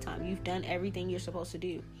last lifetime. You've done everything you're supposed to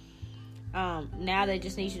do. Now they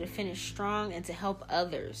just need you to finish strong and to help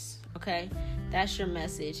others. Okay, that's your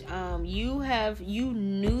message. You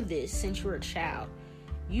knew this since you were a child.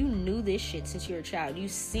 You knew this shit since you were a child. You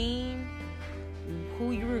seen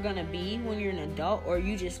who you were gonna be when you're an adult, or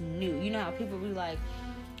you just knew. You know how people be like,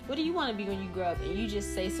 what do you want to be when you grow up? And you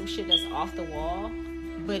just say some shit that's off the wall,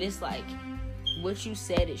 but it's like what you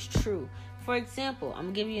said is true. For example, I'm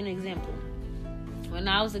gonna give you an example. When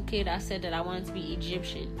I was a kid, I said that I wanted to be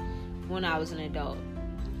Egyptian when I was an adult.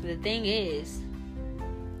 The thing is,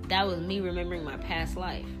 that was me remembering my past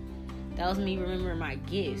life. That was me remembering my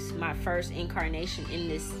gifts, my first incarnation in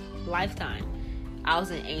this lifetime. I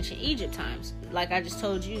was in ancient Egypt times. Like I just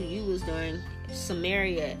told you, you was during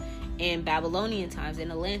Sumeria and Babylonian times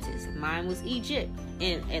in Atlantis. Mine was Egypt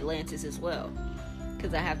and Atlantis as well,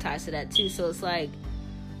 because I have ties to that too. So it's like,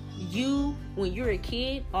 you, when you're a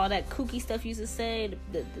kid, all that kooky stuff you used to say,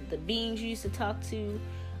 the beings you used to talk to,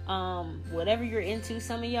 whatever you're into.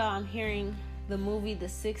 Some of y'all, I'm hearing the movie The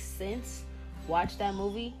Sixth Sense. Watch that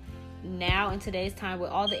movie. Now in today's time, with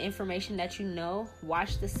all the information that you know,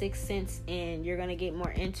 watch The Sixth Sense and you're gonna get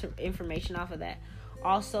more information off of that.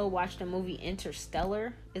 Also, watch the movie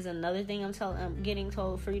Interstellar is another thing I'm getting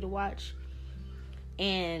told for you to watch.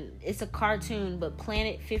 And it's a cartoon, but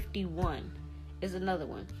Planet 51 is another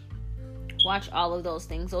one. Watch all of those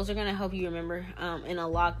things. Those are going to help you remember and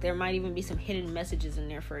unlock. There might even be some hidden messages in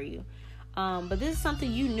there for you. But this is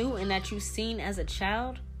something you knew and that you've seen as a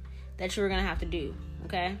child that you were going to have to do.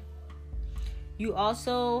 Okay? You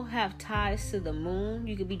also have ties to the moon.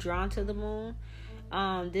 You could be drawn to the moon.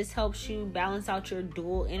 This helps you balance out your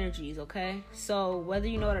dual energies. Okay? So whether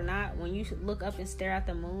you know it or not, when you look up and stare at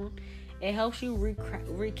the moon, it helps you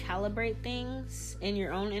recalibrate things in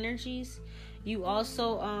your own energies. You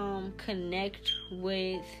also connect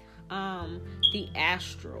with the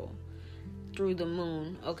astral through the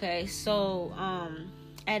moon. Okay, so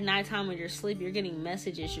at nighttime when you're asleep, you're getting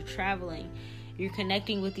messages, you're traveling, you're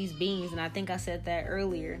connecting with these beings, and I think I said that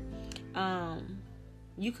earlier.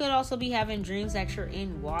 You could also be having dreams that you're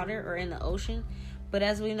in water or in the ocean, but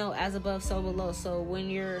as we know, as above, so below. So when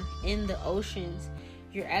you're in the oceans,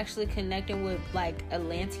 you're actually connecting with like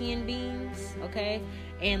Atlantean beings, okay,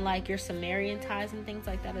 and like your Sumerian ties and things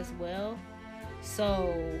like that as well.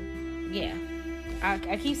 So yeah,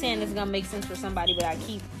 I keep saying this is gonna make sense for somebody, but I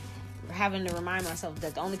keep having to remind myself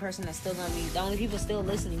that the only people still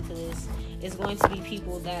listening to this is going to be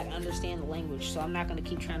people that understand the language. So I'm not going to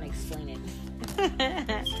keep trying to explain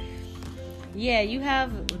it. Yeah, you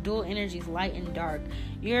have dual energies, light and dark.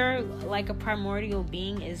 You're like a primordial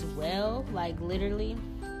being as well, like literally.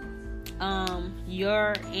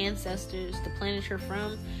 Your ancestors, the planet you're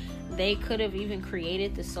from, they could have even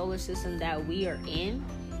created the solar system that we are in,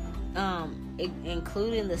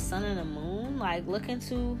 including the sun and the moon. Like, look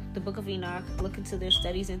into the Book of Enoch, look into their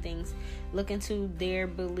studies and things, look into their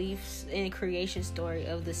beliefs and creation story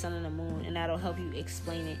of the sun and the moon, and that'll help you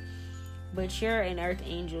explain it. But you're an earth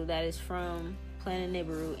angel that is from planet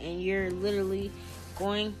Nibiru, and you're literally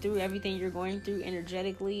going through everything you're going through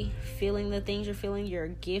energetically, feeling the things you're feeling. Your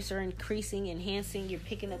gifts are increasing, enhancing. You're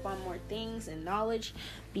picking up on more things and knowledge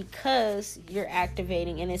because you're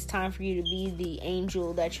activating, and it's time for you to be the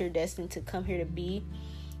angel that you're destined to come here to be.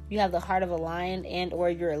 You have the heart of a lion, and or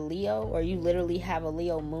you're a Leo, or you literally have a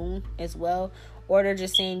Leo moon as well. Or they're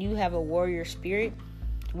just saying you have a warrior spirit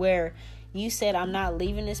where you said, I'm not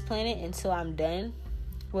leaving this planet until I'm done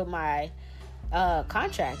with my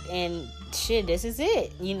contract, and shit, this is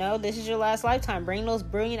it. This is your last lifetime. Bring those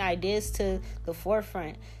brilliant ideas to the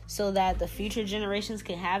forefront so that the future generations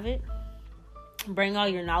can have it. Bring all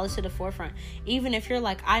your knowledge to the forefront. Even if you're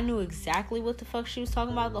like, I knew exactly what the fuck she was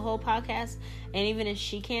talking about the whole podcast, and even if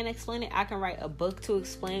she can't explain it, I can write a book to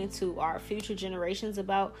explain to our future generations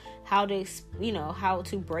about how to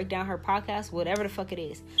break down her podcast, whatever the fuck it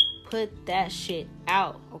is. Put that shit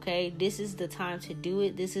out, okay? This is the time to do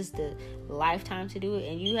it. This is the lifetime to do it,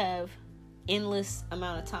 and you have endless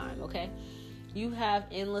amount of time, okay? You have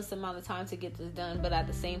endless amount of time to get this done, but at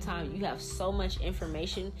the same time, you have so much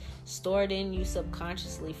information stored in you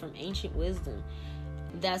subconsciously from ancient wisdom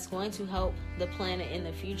that's going to help the planet in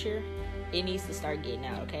the future. It needs to start getting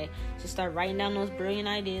out, okay? So start writing down those brilliant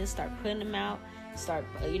ideas, start putting them out, start,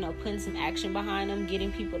 putting some action behind them,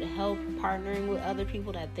 getting people to help, partnering with other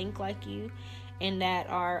people that think like you and that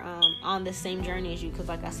are on the same journey as you. Because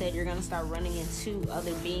like I said, you're going to start running into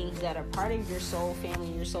other beings that are part of your soul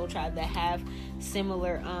family, your soul tribe, that have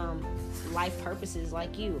similar life purposes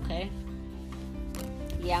like you, okay?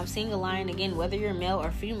 Yeah, I'm seeing a lion again. Whether you're male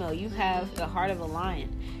or female, you have the heart of a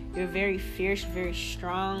lion. You're very fierce, very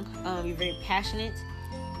strong. You're very passionate.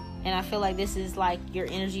 And I feel like this is like your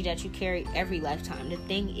energy that you carry every lifetime. The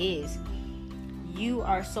thing is, you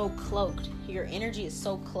are so cloaked. Your energy is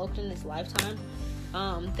so cloaked in this lifetime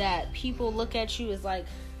that people look at you as like,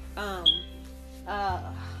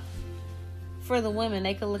 for the women,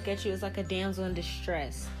 they could look at you as like a damsel in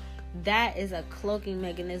distress. That is a cloaking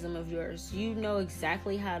mechanism of yours. You know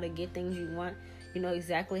exactly how to get things you want. You know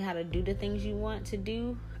exactly how to do the things you want to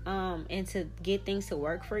do, and to get things to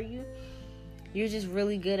work for you. You're just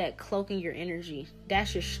really good at cloaking your energy.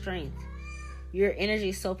 That's your strength. Your energy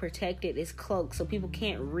is so protected, it's cloaked, so people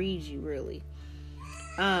can't read you really.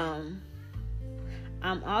 I'm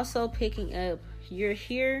also picking up, you're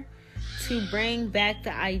here to bring back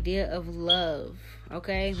the idea of love,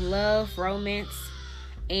 okay? Love, romance,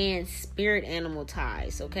 and spirit animal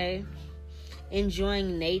ties, okay?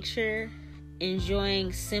 Enjoying nature,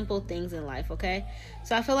 enjoying simple things in life, okay?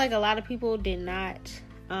 So I feel like a lot of people did not,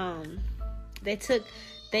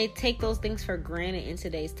 they take those things for granted in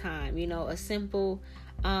today's time. A simple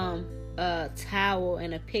towel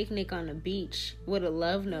and a picnic on the beach with a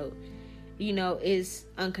love note, is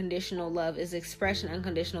unconditional love, is expression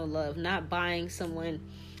unconditional love. Not buying someone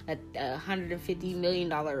a $150 million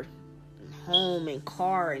home and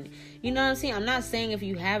car, and you know what I'm saying. I'm not saying if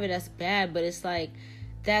you have it that's bad, but it's like,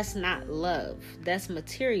 that's not love. That's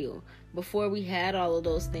material. Before we had all of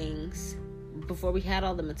those things, before we had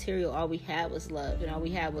all the material, all we had was love, and all we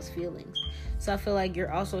had was feelings. So I feel like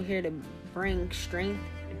you're also here to bring strength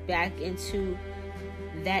back into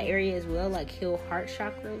that area as well, like heal heart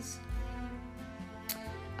chakras,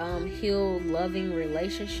 heal loving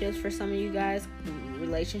relationships for some of you guys,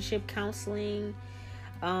 relationship counseling,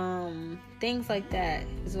 things like that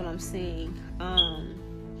is what I'm seeing.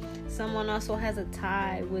 Someone also has a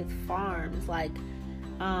tie with farms, like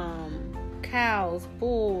cows,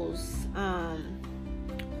 bulls,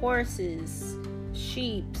 horses,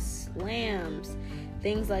 sheeps, lambs,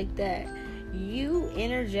 things like that. You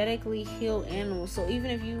energetically heal animals. So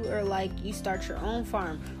even if you are like, you start your own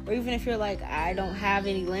farm, or even if you're like, I don't have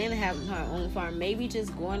any land to have my own farm, maybe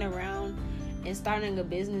just going around and starting a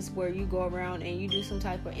business where you go around and you do some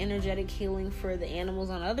type of energetic healing for the animals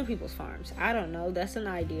on other people's farms. I don't know, that's an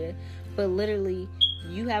idea. But literally,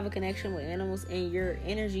 you have a connection with animals, and your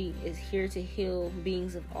energy is here to heal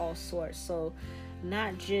beings of all sorts. So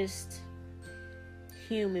not just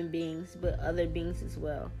human beings, but other beings as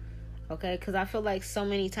well. Okay, because I feel like so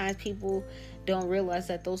many times people don't realize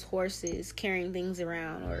that those horses carrying things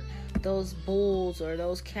around, or those bulls or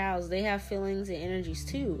those cows, they have feelings and energies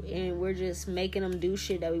too. And we're just making them do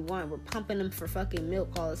shit that we want. We're pumping them for fucking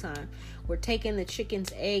milk all the time. We're taking the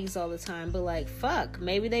chicken's eggs all the time. But like, fuck,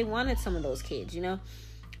 maybe they wanted some of those kids, you know?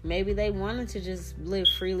 Maybe they wanted to just live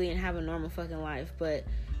freely and have a normal fucking life. But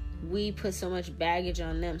we put so much baggage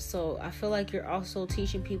on them. So I feel like you're also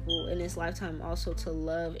teaching people in this lifetime also to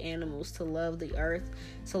love animals, to love the earth,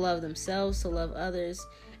 to love themselves, to love others,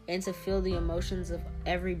 and to feel the emotions of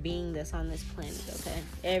every being that's on this planet. Okay,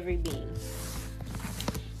 every being.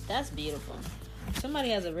 That's beautiful. Somebody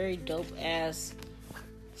has a very dope ass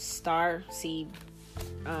star seed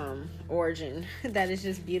origin that is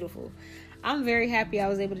just beautiful. I'm very happy I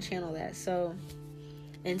was able to channel that. So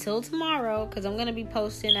until tomorrow, because I'm going to be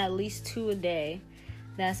posting at least 2 a day.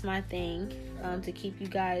 That's my thing, to keep you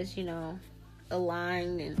guys, you know,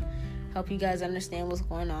 aligned and help you guys understand what's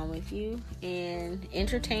going on with you, and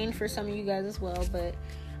entertain for some of you guys as well, but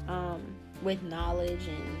with knowledge.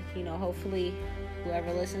 And, you know, hopefully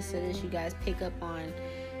whoever listens to this, you guys pick up on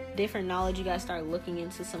different knowledge. You guys start looking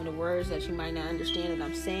into some of the words that you might not understand that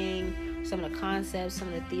I'm saying, some of the concepts, some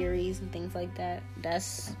of the theories and things like that.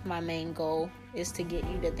 That's my main goal, is to get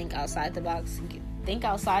you to think outside the box, think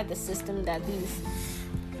outside the system that these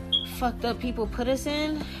fucked up people put us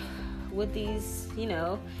in with these, you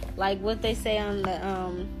know, like what they say on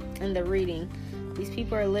the in the reading. These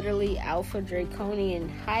people are literally alpha draconian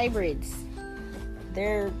hybrids.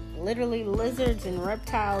 They're literally lizards and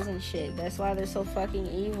reptiles and shit. That's why they're so fucking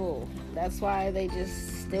evil. That's why they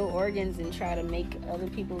just steal organs and try to make other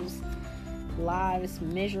people's lives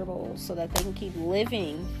miserable so that they can keep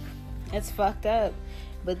living. It's fucked up.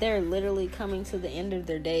 But they're literally coming to the end of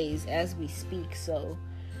their days as we speak. So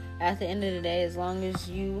at the end of the day, as long as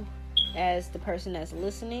you, as the person that's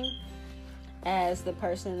listening, as the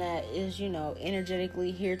person that is, you know,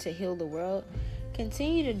 energetically here to heal the world,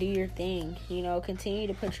 continue to do your thing. You know, continue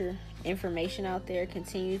to put your information out there,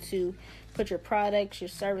 continue to put your products, your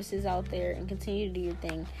services out there, and continue to do your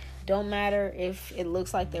thing. Don't matter if it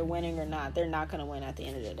looks like they're winning or not. They're not going to win at the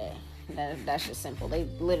end of the day. That's just simple. They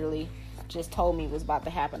literally just told me what's about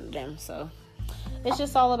to happen to them. So it's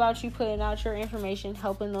just all about you putting out your information,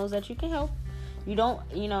 helping those that you can help. You don't,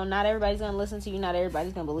 you know, not everybody's going to listen to you. Not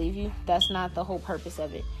everybody's going to believe you. That's not the whole purpose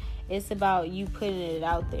of it. It's about you putting it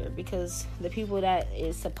out there, because the people that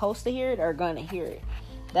is supposed to hear it are going to hear it.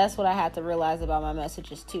 That's what I had to realize about my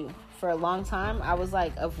messages too. For a long time, I was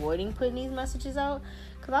like avoiding putting these messages out,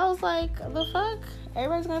 because I was like, the fuck?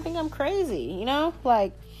 Everybody's going to think I'm crazy, you know?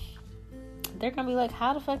 Like, they're going to be like,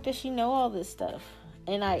 how the fuck does she know all this stuff?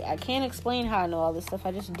 And I can't explain how I know all this stuff.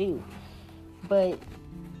 I just do.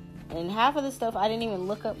 And half of the stuff I didn't even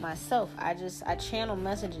look up myself. I channel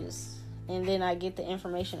messages, and then I get the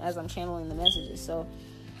information as I'm channeling the messages. So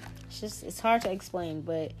it's hard to explain,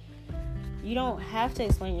 but you don't have to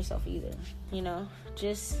explain yourself either. You know,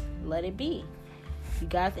 just let it be. You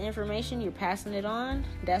got the information, you're passing it on.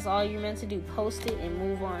 That's all you're meant to do. Post it and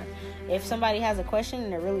move on. If somebody has a question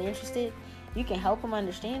and they're really interested, you can help them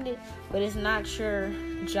understand it, but it's not your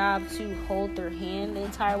job to hold their hand the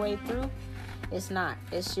entire way through. It's not.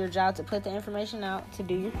 It's your job to put the information out, to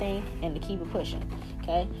do your thing, and to keep it pushing.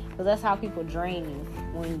 Okay? But that's how people drain you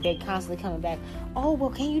when they're constantly coming back. Oh, well,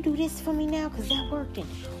 can you do this for me now? Because that worked. And,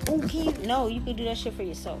 oh, can you? No, you can do that shit for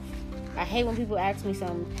yourself. I hate when people ask me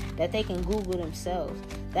something that they can Google themselves.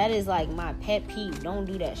 That is like my pet peeve. Don't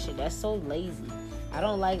do that shit. That's so lazy. I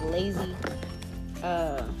don't like lazy,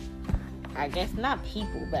 I guess not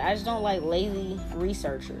people, but I just don't like lazy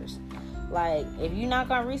researchers. Like, if you're not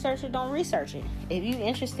gonna research it, don't research it. If you're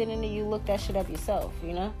interested in it, you look that shit up yourself,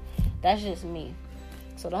 you know? That's just me.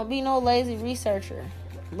 So don't be no lazy researcher.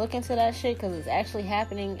 Look into that shit, because it's actually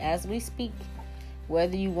happening as we speak.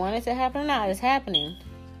 Whether you want it to happen or not, it's happening.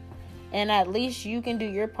 And at least you can do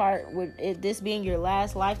your part with it, this being your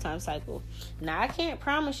last lifetime cycle. Now, I can't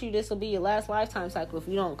promise you this will be your last lifetime cycle if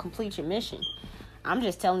you don't complete your mission. I'm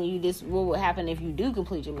just telling you this what will happen if you do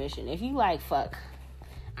complete your mission. If you fuck,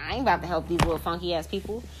 I ain't about to help these little funky ass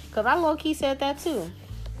people. Because I low-key said that too.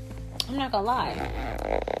 I'm not gonna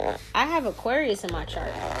lie. I have Aquarius in my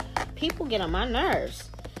chart. People get on my nerves.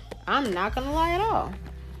 I'm not gonna lie at all.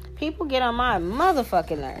 People get on my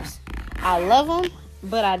motherfucking nerves. I love them,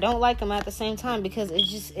 but I don't like them at the same time because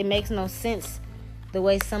it makes no sense the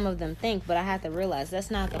way some of them think. But I have to realize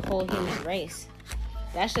that's not the whole human race.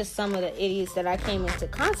 That's just some of the idiots that I came into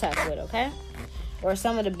contact with, okay? Or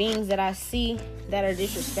some of the beings that I see that are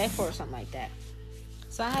disrespectful or something like that.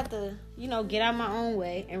 So I have to, get out my own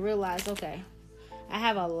way and realize, okay, I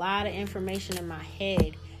have a lot of information in my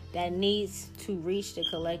head that needs to reach the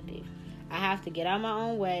collective. I have to get out my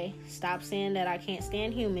own way, stop saying that I can't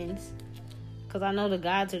stand humans, because I know the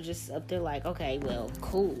gods are just up there like, okay, well,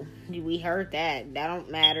 cool. We heard that. That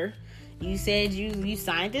don't matter. You said you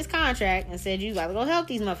signed this contract and said you got to go help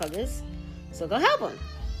these motherfuckers. So go help them.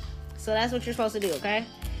 So that's what you're supposed to do, okay?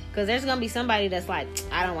 Because there's going to be somebody that's like,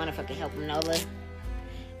 I don't want to fucking help them, Nova.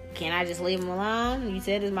 Can I just leave them alone? You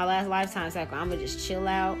said this is my last lifetime cycle. I'm going to just chill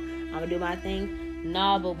out. I'm going to do my thing.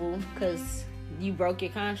 Nah, boo-boo. Because you broke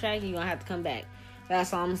your contract. You're going to have to come back.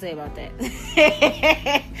 That's all I'm going to say about that.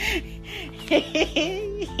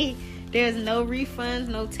 There's no refunds,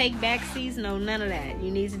 no take back seats, no none of that.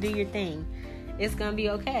 You need to do your thing. It's going to be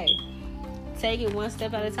okay. Take it one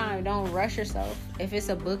step at a time. Don't rush yourself. If it's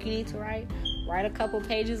a book you need to write a couple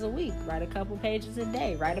pages a week. Write a couple pages a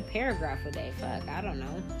day. Write a paragraph a day. Fuck, I don't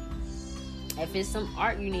know. If it's some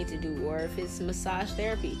art you need to do, or if it's massage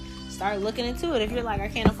therapy, start looking into it. If you're like, I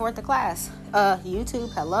can't afford the class.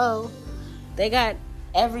 YouTube, hello. They got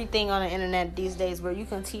everything on the internet these days where you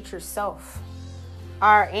can teach yourself.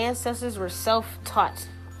 Our ancestors were self-taught.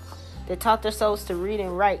 They taught themselves to read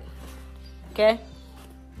and write. Okay?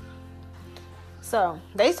 So,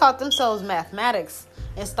 they taught themselves mathematics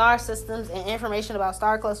and star systems and information about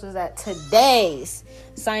star clusters that today's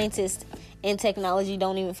scientists and technology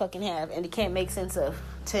don't even fucking have. And it can't make sense of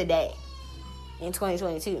today in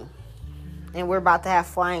 2022. And we're about to have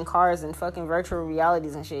flying cars and fucking virtual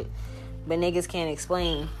realities and shit. But niggas can't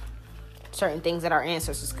explain certain things that our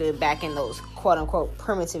ancestors could back in those quote-unquote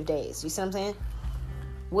primitive days. You see what I'm saying?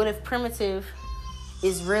 What if primitive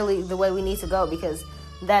is really the way we need to go? Because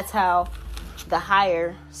that's how the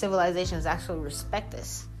higher civilizations actually respect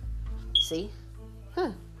us. See?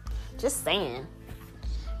 Just saying.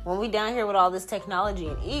 When we down here with all this technology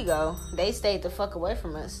and ego, they stayed the fuck away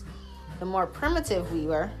from us. The more primitive we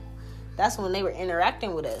were, that's when they were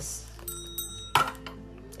interacting with us.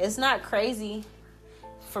 It's not crazy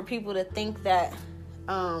for people to think that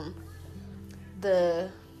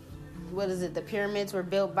the pyramids were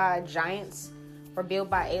built by giants or built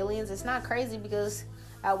by aliens. It's not crazy because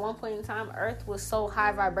at one point in time, Earth was so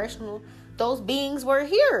high vibrational, those beings were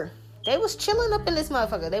here. They was chilling up in this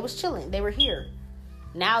motherfucker. They was chilling. They were here.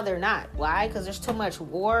 Now they're not. Why? Because there's too much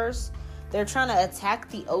wars. They're trying to attack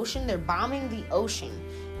the ocean. They're bombing the ocean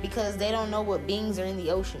because they don't know what beings are in the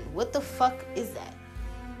ocean. What the fuck is that?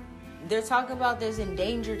 They're talking about there's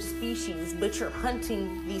endangered species, but you're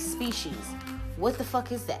hunting these species. What the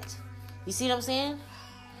fuck is that? You see what I'm saying?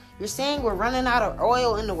 You're saying we're running out of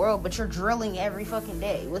oil in the world, but you're drilling every fucking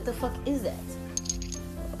day. What the fuck is that?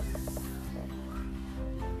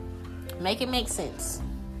 Make it make sense.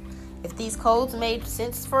 If these codes made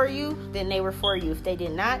sense for you, then they were for you. If they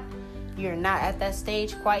did not, you're not at that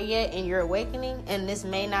stage quite yet in your awakening, and this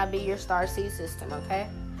may not be your starseed system, okay?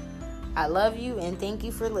 I love you and thank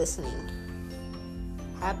you for listening.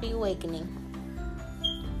 Happy awakening.